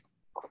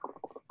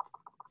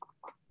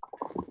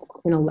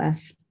in a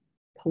less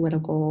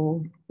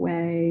political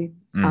way.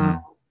 I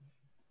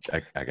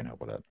can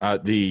help with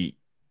that. The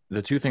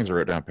two things I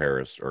wrote down,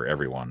 Paris, or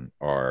everyone,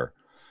 are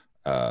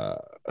a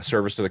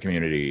service to the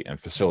community and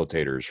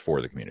facilitators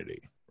for the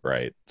community,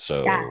 right?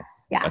 So yes.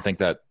 I think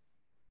that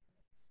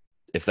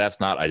if that's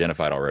not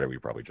identified already, we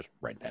probably just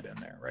write that in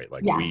there, right?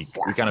 Like we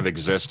kind of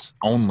exist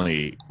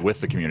only with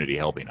the community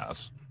helping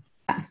us.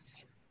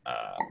 Yes.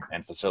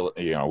 And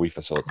we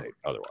facilitate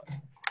otherwise.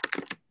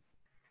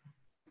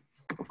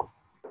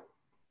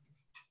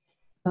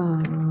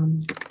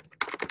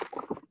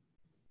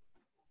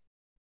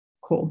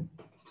 Cool.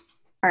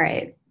 All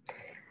right.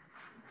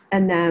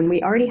 And then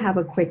we already have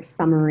a quick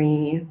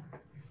summary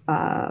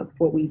of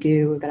what we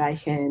do that I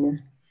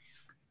can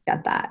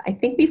get that. I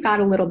think we've got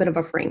a little bit of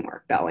a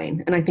framework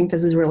going, and I think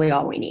this is really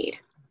all we need.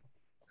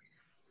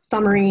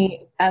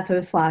 Summary,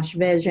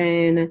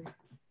 ethos/vision,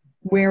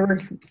 where we're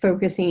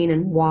focusing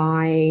and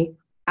why,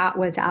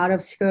 what's out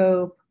of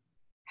scope,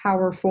 how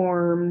we're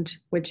formed,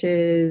 which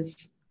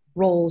is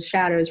roles,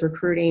 shadows,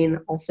 recruiting,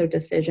 also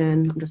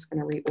decision. I'm just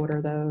going to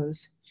reorder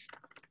those.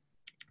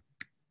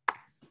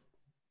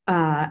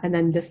 And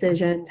then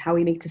decisions, how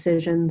we make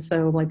decisions.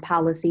 So like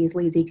policies,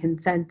 lazy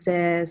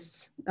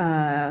consensus,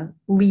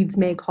 leads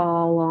may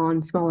call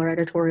on smaller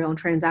editorial and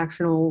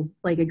transactional,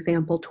 like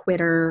example,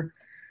 Twitter.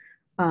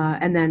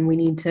 And then we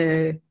need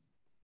to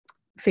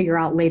figure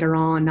out later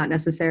on, not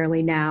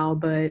necessarily now,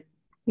 but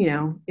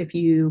if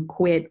you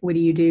quit, what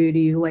do you do? Do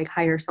you like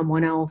hire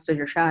someone else? Does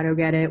your shadow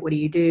get it? What do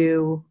you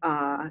do?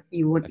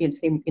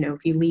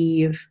 If you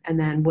leave, and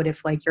then what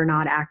if like you're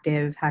not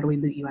active? How do we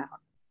boot you out?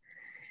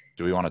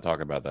 Do we want to talk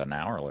about that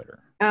now or later?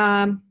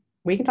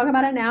 We can talk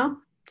about it now,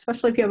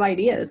 especially if you have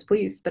ideas.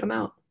 Please spit them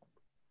out.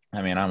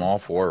 I mean, I'm all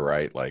for,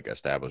 right, like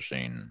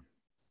establishing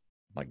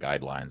like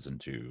guidelines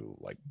into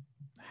like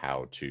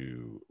how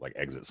to like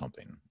exit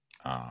something.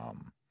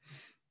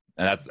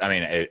 And that's, I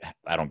mean,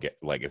 I don't get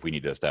like if we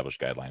need to establish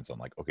guidelines on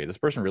like, okay, this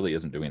person really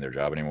isn't doing their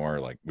job anymore.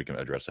 Like we can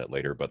address that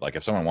later. But like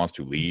if someone wants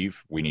to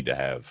leave, we need to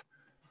have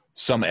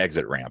some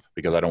exit ramp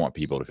because I don't want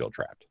people to feel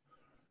trapped.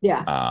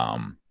 Yeah.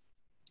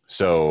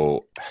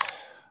 So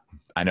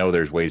I know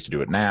there's ways to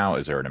do it now.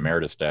 Is there an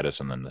emeritus status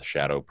and then the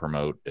shadow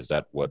promote? Is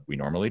that what we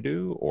normally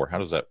do? Or how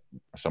does that,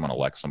 someone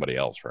elect somebody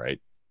else,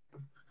 right?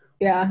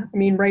 Yeah. I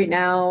mean, right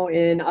now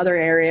in other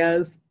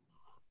areas,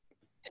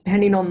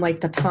 depending on like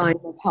the time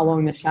of how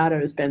long the shadow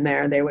has been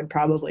there, they would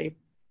probably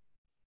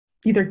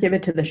either give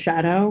it to the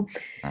shadow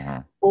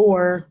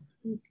or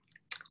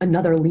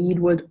another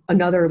lead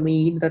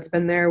that's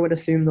been there would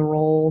assume the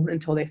role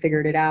until they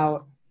figured it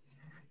out.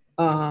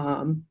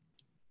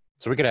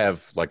 So we could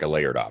have like a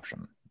layered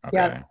option. Okay.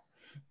 Yep.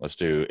 Let's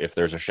do, if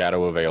there's a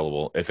shadow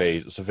available, if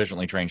a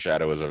sufficiently trained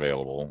shadow is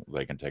available,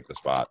 they can take the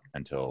spot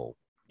until,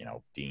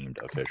 deemed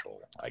official,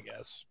 I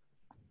guess.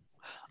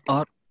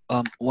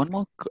 One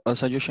more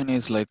suggestion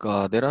is like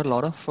there are a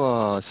lot of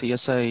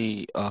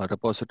CSI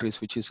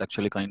repositories which is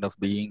actually kind of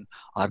being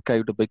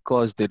archived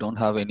because they don't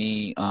have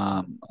any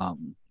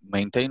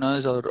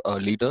maintainers or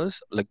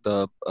leaders like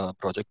the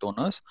project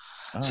owners.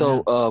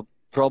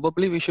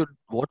 Probably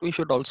what we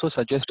should also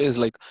suggest is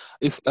like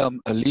if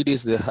a lead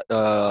is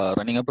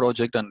running a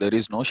project and there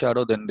is no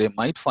shadow, then they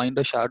might find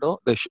a shadow.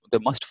 They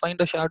must find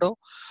a shadow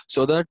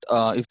so that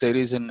if there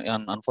is an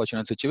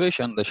unfortunate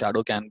situation, the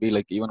shadow can be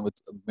like, even with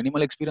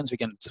minimal experience, we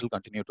can still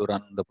continue to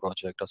run the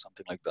project or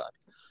something like that.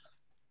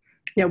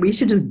 Yeah, we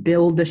should just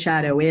build the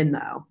shadow in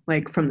though,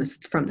 like from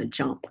the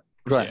jump.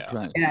 Right, yeah.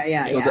 right.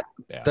 Yeah. So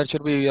that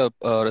should be a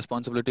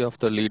responsibility of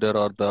the leader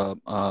or the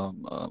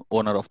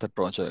owner of that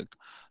project.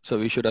 So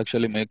we should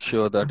actually make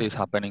sure that is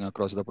happening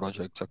across the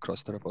projects,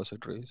 across the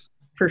repositories.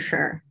 for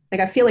sure.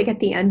 Like I feel like at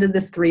the end of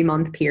this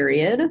 3-month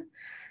period,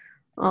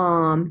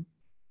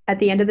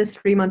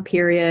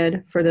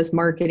 for this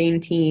marketing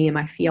team,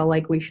 I feel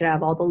like we should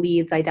have all the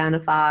leads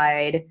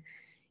identified.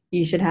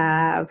 You should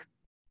have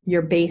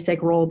your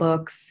basic role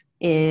books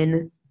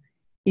in.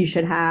 You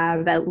should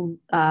have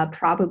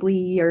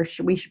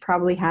we should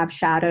probably have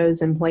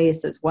shadows in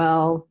place as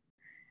well.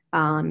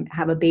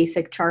 Have a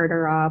basic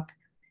charter up,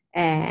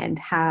 and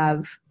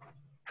have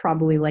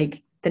probably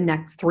like the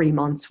next 3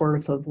 months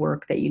worth of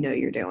work that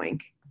you're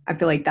doing. I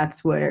feel like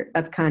that's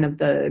kind of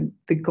the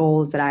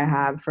goals that I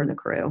have for the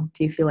crew.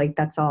 Do you feel like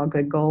that's all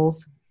good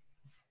goals?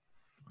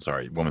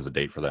 Sorry, when was the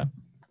date for that?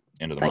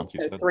 End of the Like, month,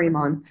 you so said? 3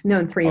 months. No,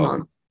 in 3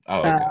 months.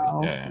 Oh, So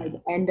okay.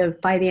 Yeah.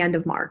 like by the end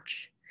of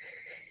March.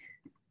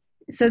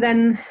 So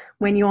then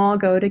when you all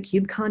go to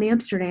KubeCon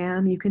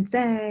Amsterdam, you can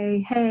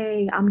say,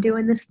 hey, I'm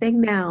doing this thing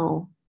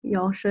now.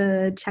 Y'all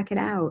should check it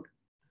out.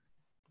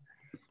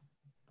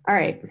 All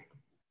right.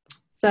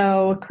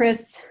 So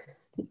Chris,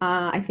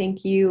 I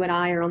think you and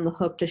I are on the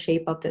hook to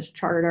shape up this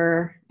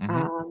charter.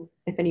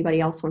 If anybody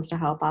else wants to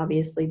help,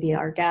 obviously be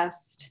our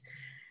guest.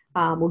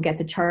 We'll get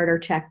the charter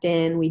checked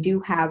in. We do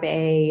have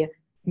a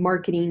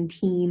marketing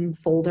team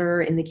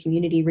folder in the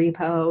community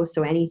repo.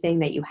 So anything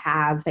that you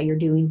have that you're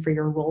doing for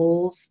your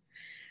roles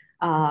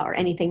or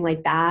anything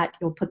like that,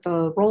 you'll put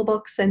the role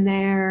books in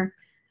there.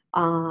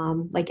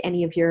 Like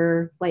any of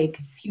your like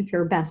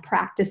future best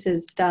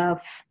practices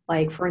stuff,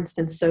 like for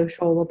instance,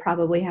 social will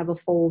probably have a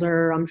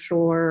folder, I'm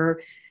sure.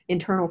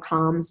 Internal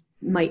comms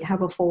might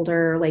have a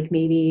folder, like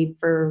maybe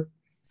for,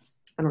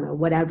 I don't know,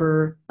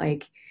 whatever,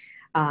 like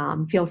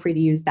feel free to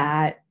use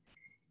that.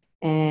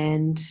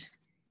 And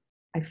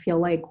I feel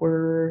like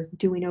we're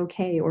doing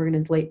okay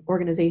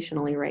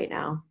organizationally right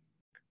now.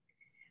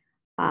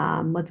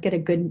 Let's get a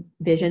good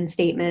vision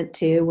statement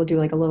too. We'll do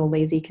like a little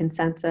lazy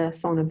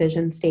consensus on a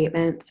vision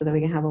statement so that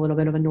we can have a little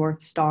bit of a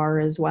North Star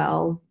as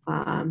well,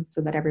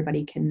 so that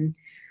everybody can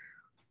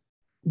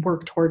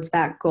work towards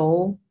that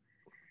goal.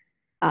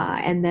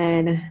 And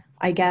then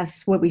I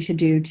guess what we should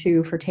do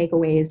too for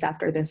takeaways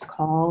after this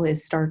call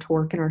is start to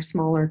work in our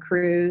smaller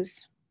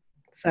crews.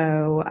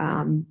 So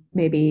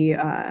maybe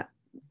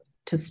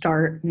to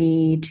start,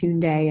 me,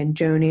 Tunde, and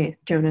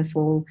Jonas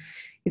will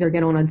either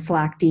get on a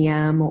Slack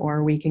DM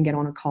or we can get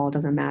on a call. It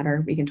doesn't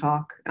matter. We can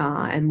talk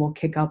and we'll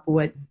kick up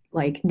what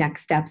like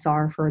next steps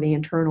are for the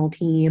internal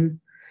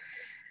team.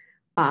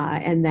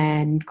 And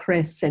then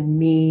Chris and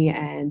me,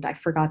 and I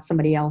forgot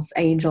somebody else,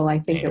 Angel, I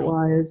think it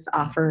was,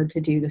 offered to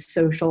do the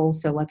social.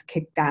 So let's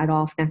kick that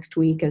off next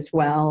week as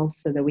well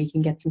so that we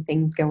can get some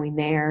things going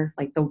there.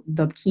 Like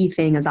the key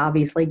thing is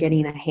obviously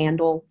getting a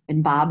handle,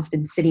 and Bob's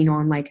been sitting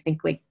on like, I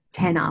think like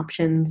 10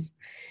 options.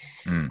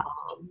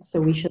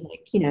 So we should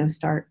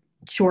start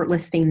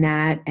shortlisting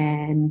that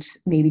and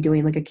maybe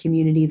doing like a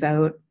community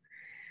vote.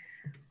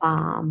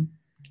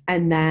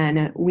 And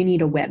then we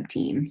need a web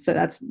team.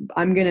 So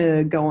I'm going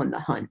to go on the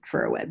hunt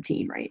for a web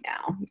team right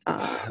now.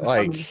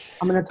 I'm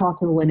going to talk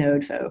to the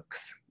Linode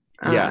folks.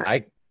 Yeah,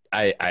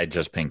 I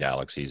just pinged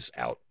Alex. He's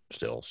out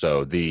still.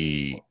 So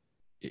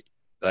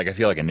I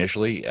feel like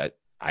initially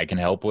I can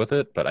help with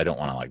it, but I don't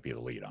want to like be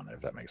the lead on it,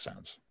 if that makes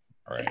sense.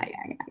 All right.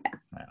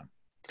 Yeah.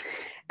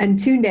 And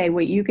Tunde,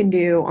 what you can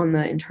do on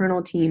the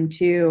internal team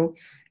too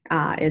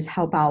is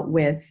help out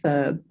with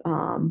the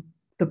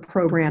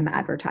program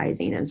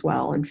advertising as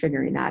well and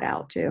figuring that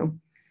out too.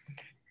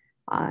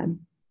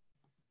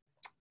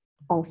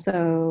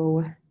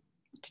 Also,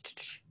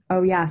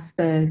 oh yes,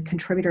 the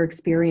contributor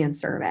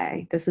experience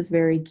survey. This is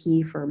very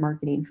key for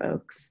marketing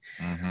folks.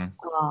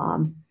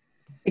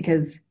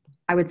 Because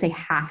I would say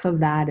half of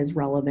that is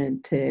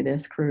relevant to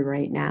this crew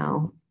right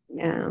now.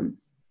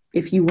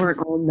 If you weren't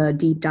on the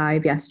deep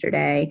dive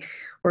yesterday,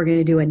 we're going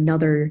to do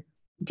another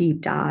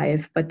deep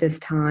dive, but this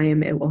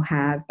time it will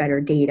have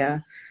better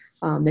data.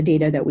 The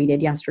data that we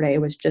did yesterday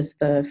was just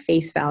the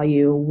face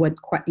value,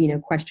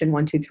 question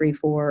 1, 2, 3,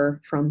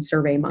 4 from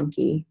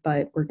SurveyMonkey,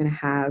 but we're going to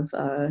have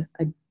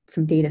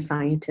some data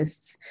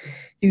scientists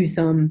do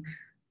some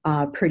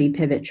pretty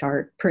pivot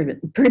charts for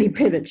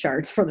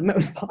the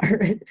most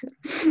part.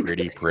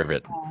 Pretty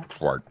pivot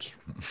charts.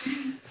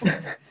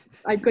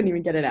 I couldn't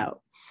even get it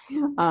out.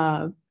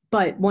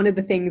 But one of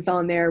the things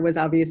on there was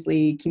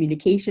obviously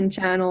communication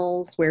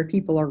channels where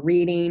people are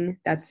reading.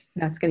 That's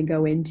going to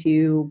go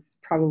into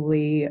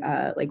probably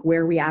like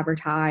where we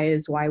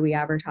advertise, why we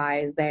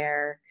advertise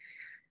there.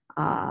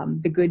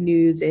 The good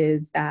news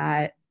is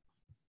that,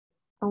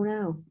 oh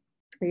no,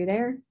 are you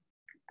there?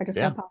 I just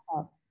got popped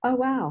up. Oh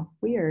wow,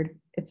 weird.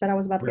 It said I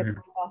was about to get signed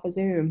off of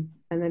Zoom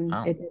and then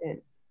it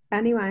didn't.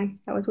 Anyway,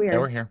 that was weird. Yeah,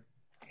 we're here.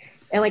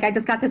 And like I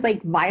just got this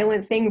like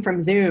violent thing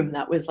from Zoom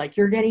that was like,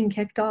 you're getting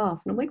kicked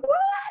off. And I'm like, what?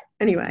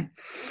 Anyway.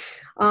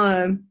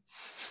 That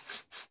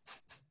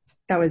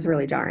was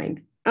really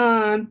jarring.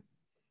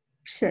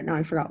 Shit, now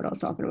I forgot what I was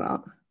talking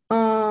about.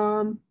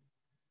 What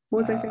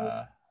was I saying?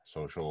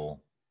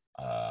 Social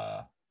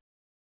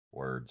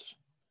words.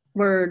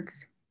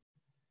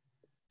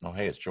 Oh,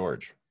 hey, it's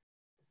George.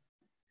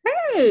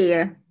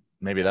 Hey.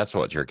 Maybe that's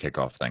what your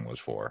kickoff thing was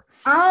for.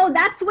 Oh,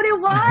 that's what it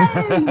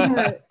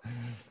was.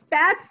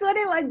 That's what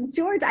it was,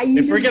 George.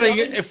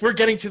 If we're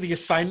getting to the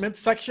assignment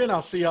section,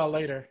 I'll see y'all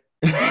later.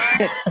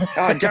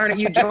 Oh, darn it,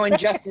 you joined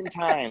just in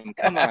time.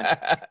 Come on.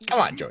 Come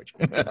on, George.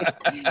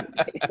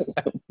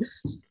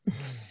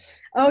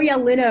 Oh yeah,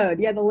 Linode.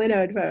 Yeah, the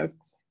Linode folks.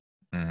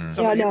 Mhm.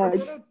 Yeah, no.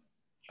 Linode?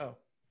 Oh.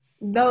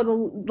 No,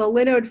 the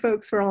Linode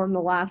folks were on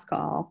the last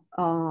call,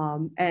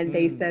 and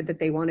they said that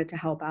they wanted to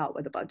help out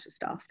with a bunch of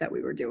stuff that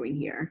we were doing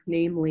here,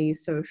 namely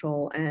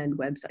social and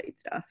website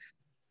stuff.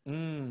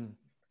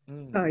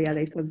 Oh yeah,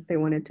 they said they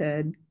wanted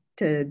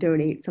to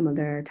donate some of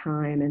their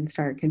time and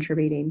start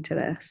contributing to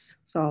this.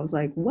 So I was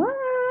like, what?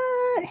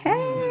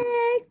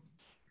 Hey!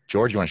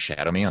 George, you want to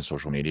shadow me on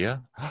social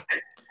media?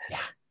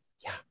 Yeah.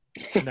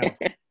 No.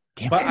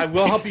 But I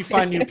will help you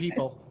find new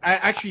people.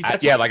 I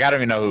don't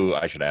even know who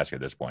I should ask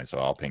at this point, so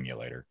I'll ping you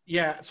later.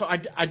 Yeah, so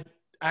I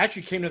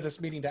actually came to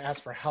this meeting to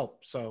ask for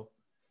help. So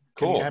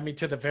can Cool. you add me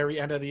to the very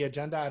end of the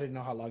agenda? I didn't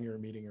know how long you were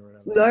meeting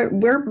or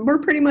whatever. We're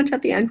pretty much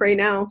at the end right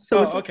now.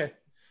 So okay.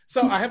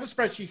 So I have a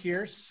spreadsheet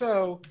here.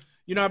 So,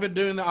 I've been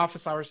doing the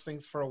office hours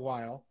things for a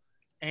while.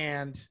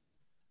 And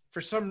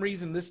for some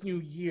reason this new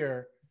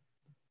year,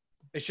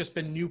 it's just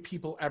been new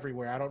people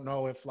everywhere. I don't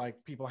know if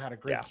people had a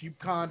great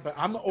KubeCon, but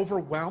I'm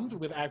overwhelmed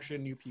with actually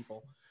new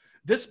people.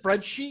 This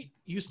spreadsheet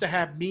used to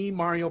have me,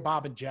 Mario,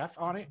 Bob, and Jeff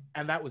on it,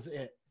 and that was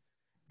it.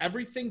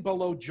 Everything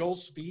below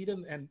Joel's speed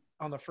and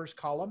on the first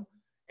column,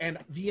 and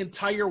the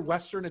entire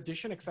Western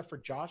edition, except for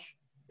Josh,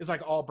 is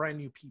all brand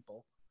new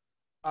people.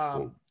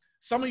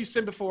 Some of you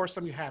seen before,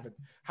 some of you haven't.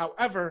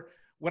 However,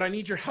 what I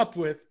need your help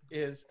with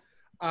is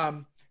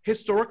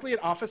historically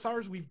at office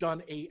hours, we've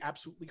done a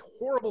absolutely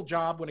horrible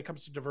job when it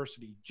comes to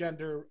diversity,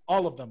 gender,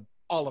 all of them.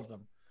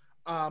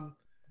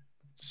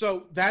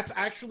 So that's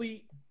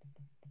actually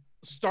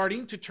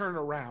starting to turn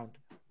around.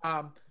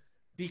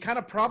 The kind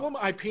of problem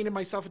I painted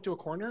myself into a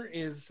corner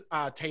is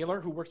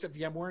Taylor, who works at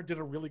VMware, did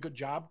a really good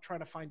job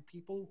trying to find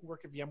people who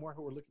work at VMware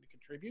who are looking to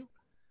contribute.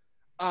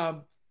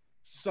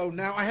 So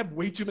now I have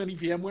way too many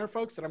VMware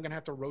folks that I'm going to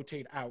have to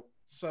rotate out.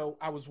 So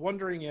I was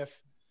wondering if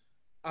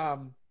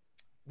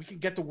we can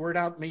get the word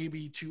out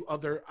maybe to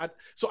other.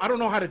 So I don't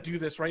know how to do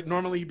this, right?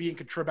 Normally you'd be in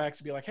Contribex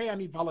and be like, hey, I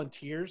need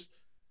volunteers.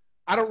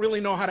 I don't really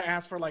know how to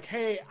ask for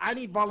hey, I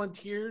need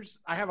volunteers.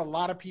 I have a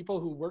lot of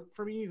people who work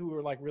for me who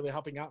are really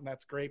helping out, and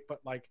that's great. But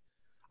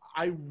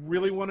I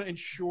really want to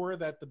ensure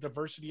that the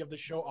diversity of the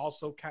show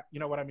also,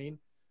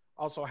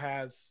 also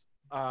has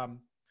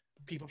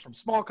people from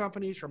small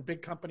companies, from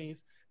big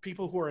companies,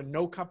 people who are in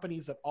no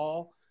companies at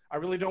all. I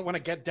really don't want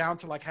to get down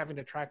to having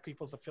to track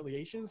people's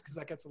affiliations, because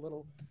that gets a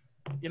little,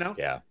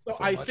 Yeah. So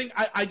I think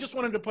I just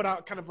wanted to put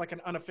out kind of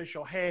an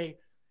unofficial, hey,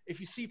 if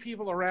you see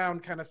people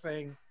around kind of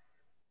thing,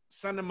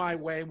 send them my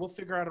way. We'll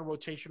figure out a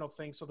rotational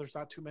thing so there's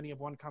not too many of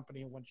one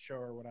company in one show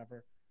or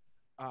whatever.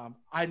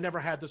 I never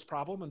had this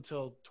problem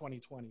until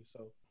 2020.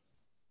 So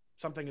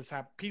something has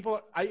happened.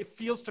 It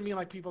feels to me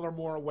like people are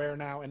more aware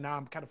now, and now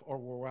I'm kind of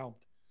overwhelmed,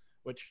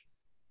 which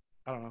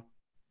I don't know.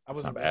 I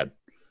wasn't not bad.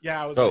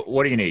 Yeah, I was. So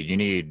what do you need? You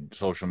need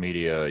social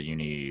media. You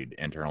need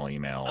internal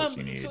emails.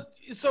 You need.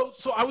 So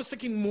I was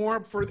thinking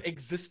more for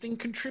existing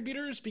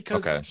contributors,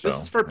 because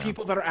this is for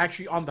people that are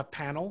actually on the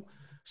panel.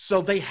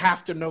 So they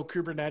have to know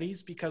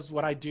Kubernetes, because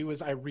what I do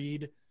is I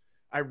read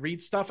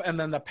stuff and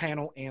then the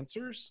panel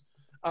answers.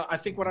 I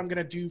think what I'm going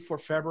to do for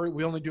February,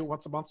 we only do it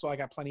once a month, so I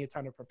got plenty of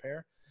time to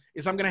prepare,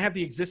 is I'm going to have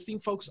the existing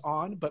folks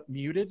on, but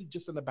muted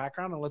just in the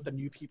background, and let the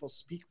new people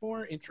speak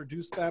more,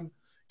 introduce them,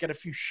 get a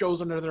few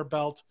shows under their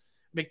belt,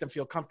 make them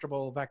feel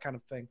comfortable, that kind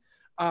of thing.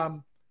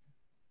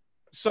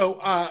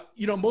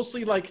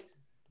 Mostly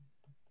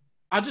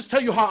I'll just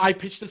tell you how I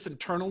pitch this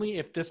internally,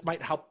 if this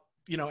might help,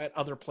 at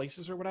other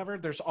places or whatever.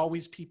 There's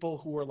always people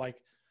who are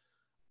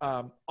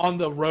on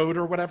the road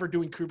or whatever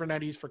doing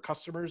Kubernetes for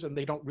customers, and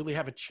they don't really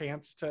have a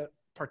chance to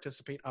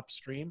participate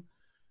upstream.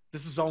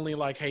 This is only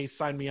hey,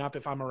 sign me up.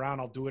 If I'm around,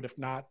 I'll do it. If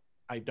not,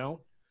 I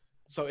don't.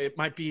 So it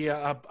might be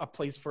a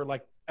place for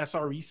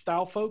SRE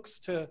style folks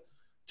to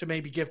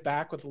maybe give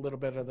back with a little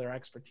bit of their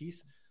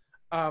expertise.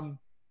 Have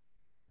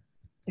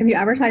you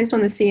advertised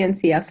on the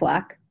CNCF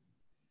Slack?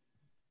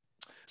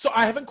 So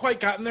I haven't quite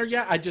gotten there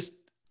yet.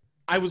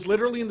 I was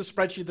literally in the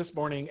spreadsheet this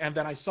morning, and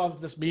then I saw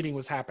that this meeting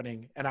was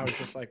happening, and I was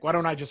just why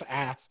don't I just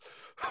ask?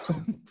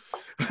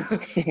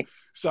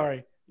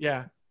 Sorry.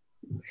 Yeah.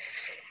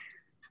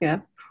 Yeah.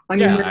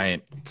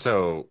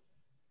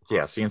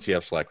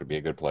 CNCF Slack would be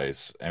a good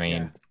place. I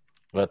mean,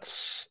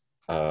 let's.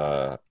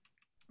 I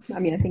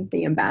think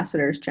the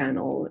ambassadors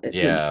channel.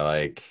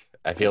 I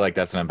feel like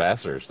that's an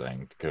ambassadors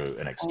thing to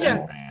an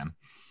extent, man.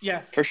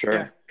 Yeah, for sure.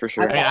 Yeah. For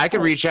sure. I mean, I could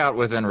reach out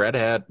within Red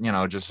Hat,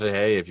 just say,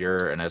 hey, if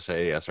you're an SA,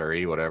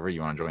 SRE, whatever, you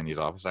want to join these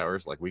office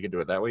hours, we could do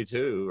it that way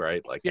too,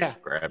 right?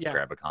 Just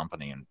grab a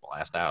company and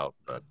blast out.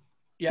 But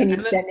can you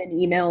send an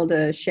email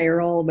to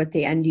Cheryl with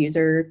the end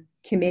user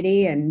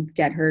committee and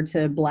get her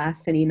to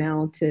blast an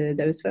email to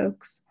those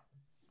folks?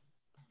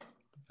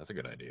 That's a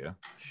good idea.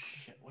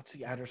 Shit, what's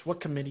the address? What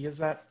committee is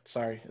that?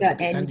 Sorry. Is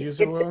the end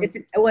user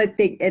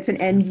it's an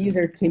end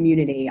user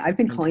community. I've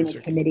been calling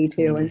it committee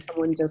too, and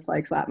someone just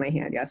slapped my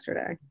hand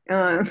yesterday.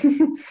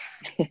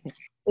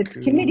 It's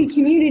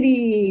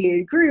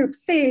community,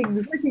 groups,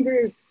 SIGs, working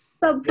groups,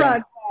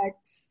 sub-projects.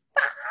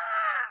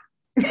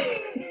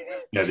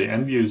 Yeah, the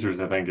end users,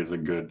 I think, is a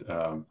good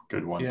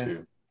one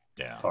to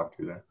talk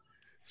to there.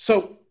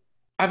 So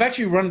I've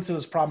actually run into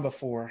this problem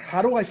before.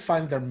 How do I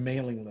find their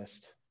mailing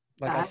list?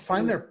 Like I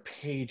find their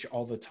page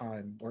all the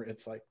time where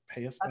it's like,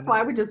 pay us. That's why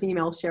I would just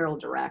email Cheryl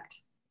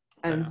direct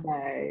and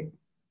say,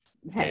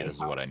 hey, this is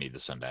what I need to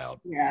send out.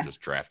 Yeah. Just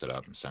draft it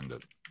up and send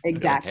it.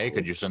 Exactly. Like, hey,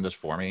 could you send this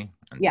for me?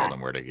 And tell them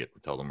where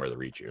to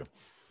reach you.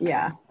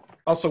 Yeah.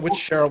 Also, which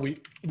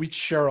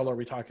Cheryl are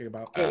we talking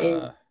about?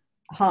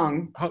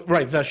 Hung.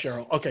 Right, the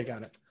Cheryl. Okay,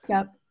 got it.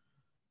 Yep.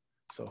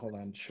 So hold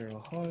on,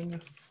 Cheryl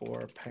Hung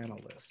for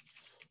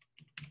panelists.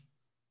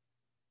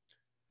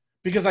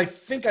 Because I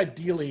think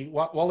ideally,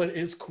 while it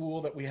is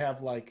cool that we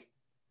have like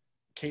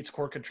Kate's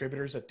core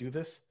contributors that do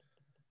this,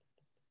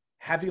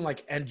 having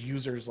like end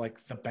users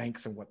like the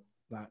banks and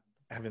whatnot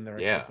having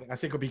their I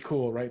think would be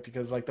cool, right?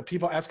 Because like the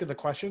people asking the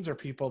questions are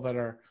people that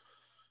are,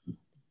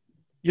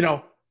 you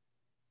know,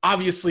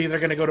 obviously they're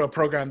going to go to a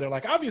program. They're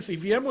like, obviously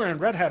VMware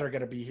and Red Hat are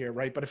going to be here,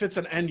 right? But if it's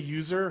an end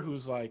user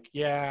who's like,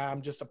 yeah,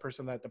 I'm just a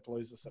person that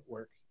deploys this at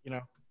work, you know,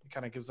 it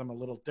kind of gives them a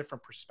little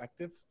different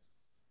perspective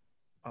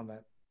on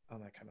that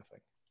kind of thing.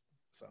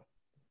 So,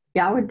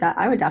 yeah, I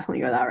would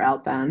definitely go that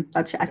route then.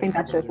 I think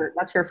that's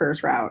your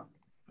first route.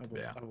 I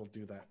will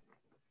do that.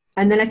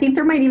 And then I think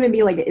there might even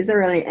be like, is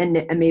there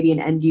maybe an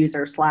end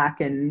user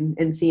Slack in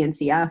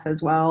CNCF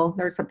as well?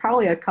 There's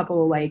probably a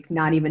couple like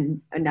not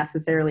even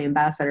necessarily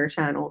ambassador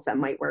channels that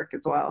might work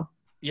as well.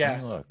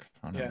 Yeah. Look,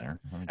 I'm in there.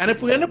 And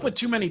if we end up with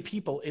too many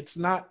people, it's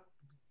not.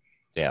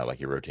 Yeah, like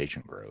your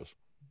rotation grows.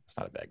 It's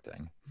not a bad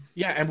thing.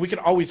 Yeah, and we could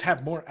always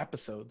have more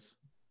episodes.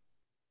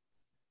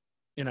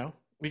 You know,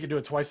 we could do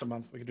it twice a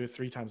month. We could do it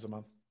 3 times a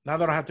month. Now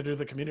that I don't have to do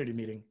the community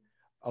meeting,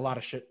 a lot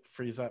of shit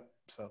frees up.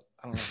 So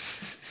I don't know.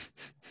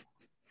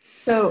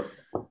 So,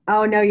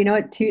 oh no, you know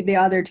what? The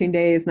other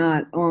Tunde is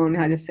not on.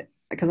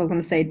 Because I was going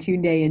to say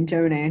Tunde and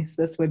Jonas.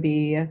 This would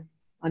be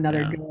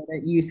another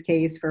good use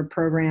case for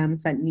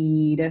programs that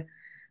need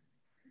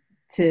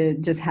to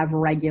just have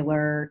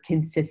regular,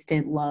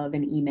 consistent love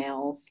and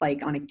emails,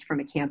 like from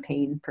a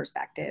campaign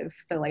perspective.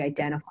 So, like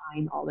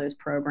identifying all those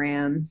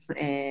programs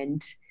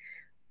and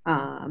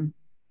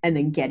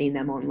then getting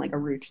them on like a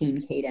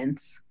routine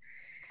cadence.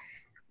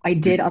 I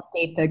did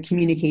update the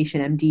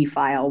communication MD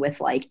file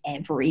with like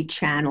every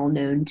channel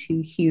known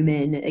to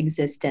human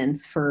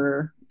existence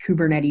for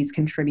Kubernetes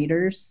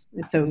contributors.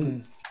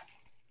 So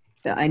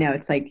I know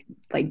it's like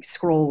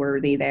scroll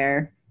worthy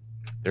there.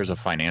 There's a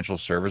financial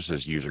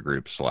services user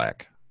group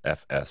Slack,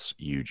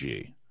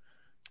 FSUG.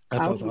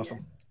 That sounds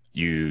awesome.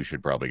 You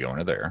should probably go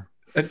into there.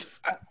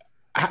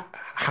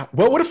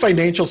 What would a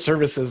financial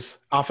services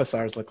office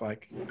hours look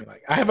like?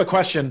 Like, I have a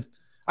question.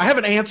 I have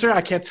an answer. I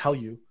can't tell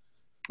you.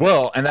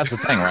 Well, and that's the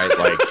thing, right?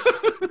 Like,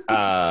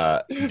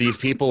 these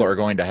people are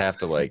going to have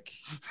to like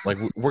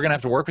we're going to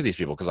have to work with these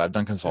people because I've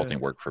done consulting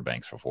work for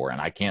banks before, and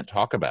I can't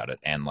talk about it.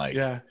 And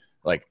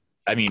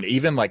I mean,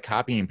 even like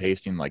copying and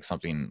pasting like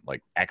something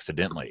like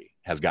accidentally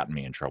has gotten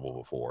me in trouble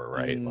before,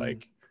 right?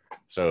 Like,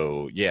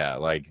 so yeah,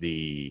 like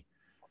you're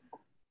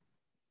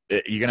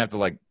gonna have to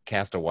like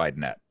cast a wide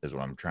net is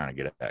what I'm trying to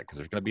get at, because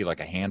there's gonna be like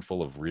a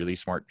handful of really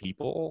smart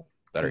people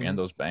that are in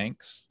those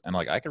banks, and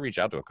like I could reach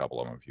out to a couple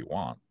of them if you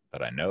want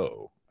that I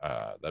know.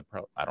 I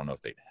don't know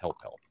if they'd help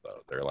though.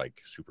 They're like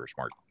super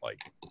smart, like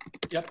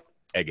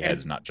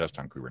eggheads, not just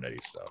on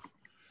Kubernetes stuff.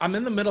 I'm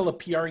in the middle of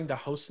PRing the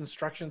host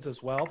instructions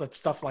as well. That's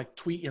stuff like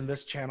tweet in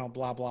this channel,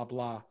 blah blah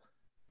blah.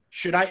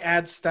 Should I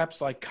add steps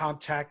like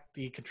contact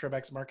the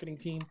Contribex marketing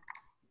team,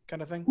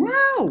 kind of thing?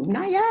 No,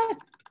 not yet.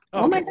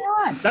 Oh my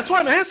god! That's why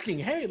I'm asking.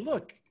 Hey,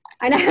 look.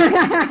 I know.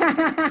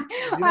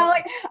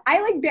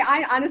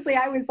 I honestly,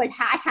 I was like,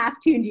 I half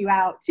tuned you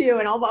out too,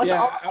 and all of a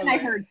sudden I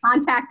heard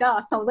contact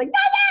us. So I was like,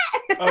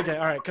 no. Okay,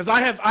 all right, because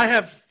I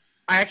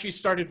actually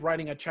started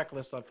writing a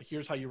checklist of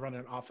here's how you run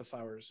an office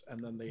hours,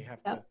 and then they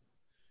have to,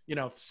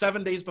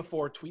 7 days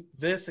before tweet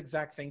this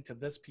exact thing to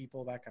this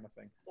people, that kind of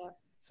thing. Yeah.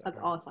 So, that's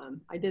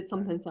awesome. I did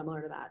something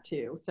similar to that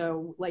too.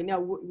 So like, no,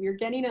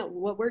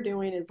 what we're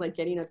doing is like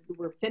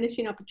we're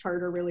finishing up a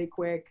charter really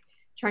quick,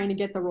 trying to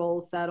get the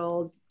roles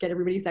settled, get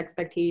everybody's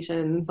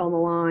expectations on the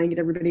line, get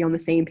everybody on the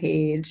same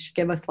page,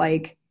 give us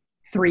like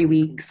 3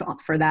 weeks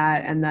for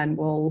that. And then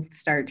we'll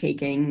start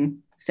taking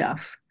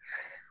stuff.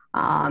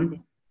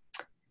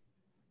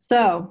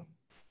 So.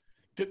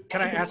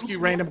 Can I ask you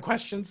random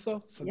questions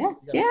though? Yeah.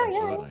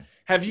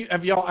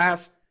 Have y'all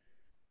asked,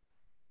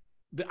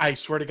 I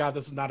swear to God,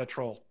 this is not a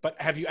troll, but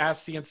have you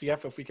asked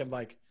CNCF if we can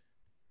like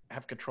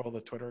have control of the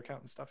Twitter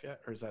account and stuff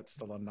yet? Or is that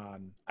still a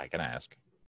non? I can ask.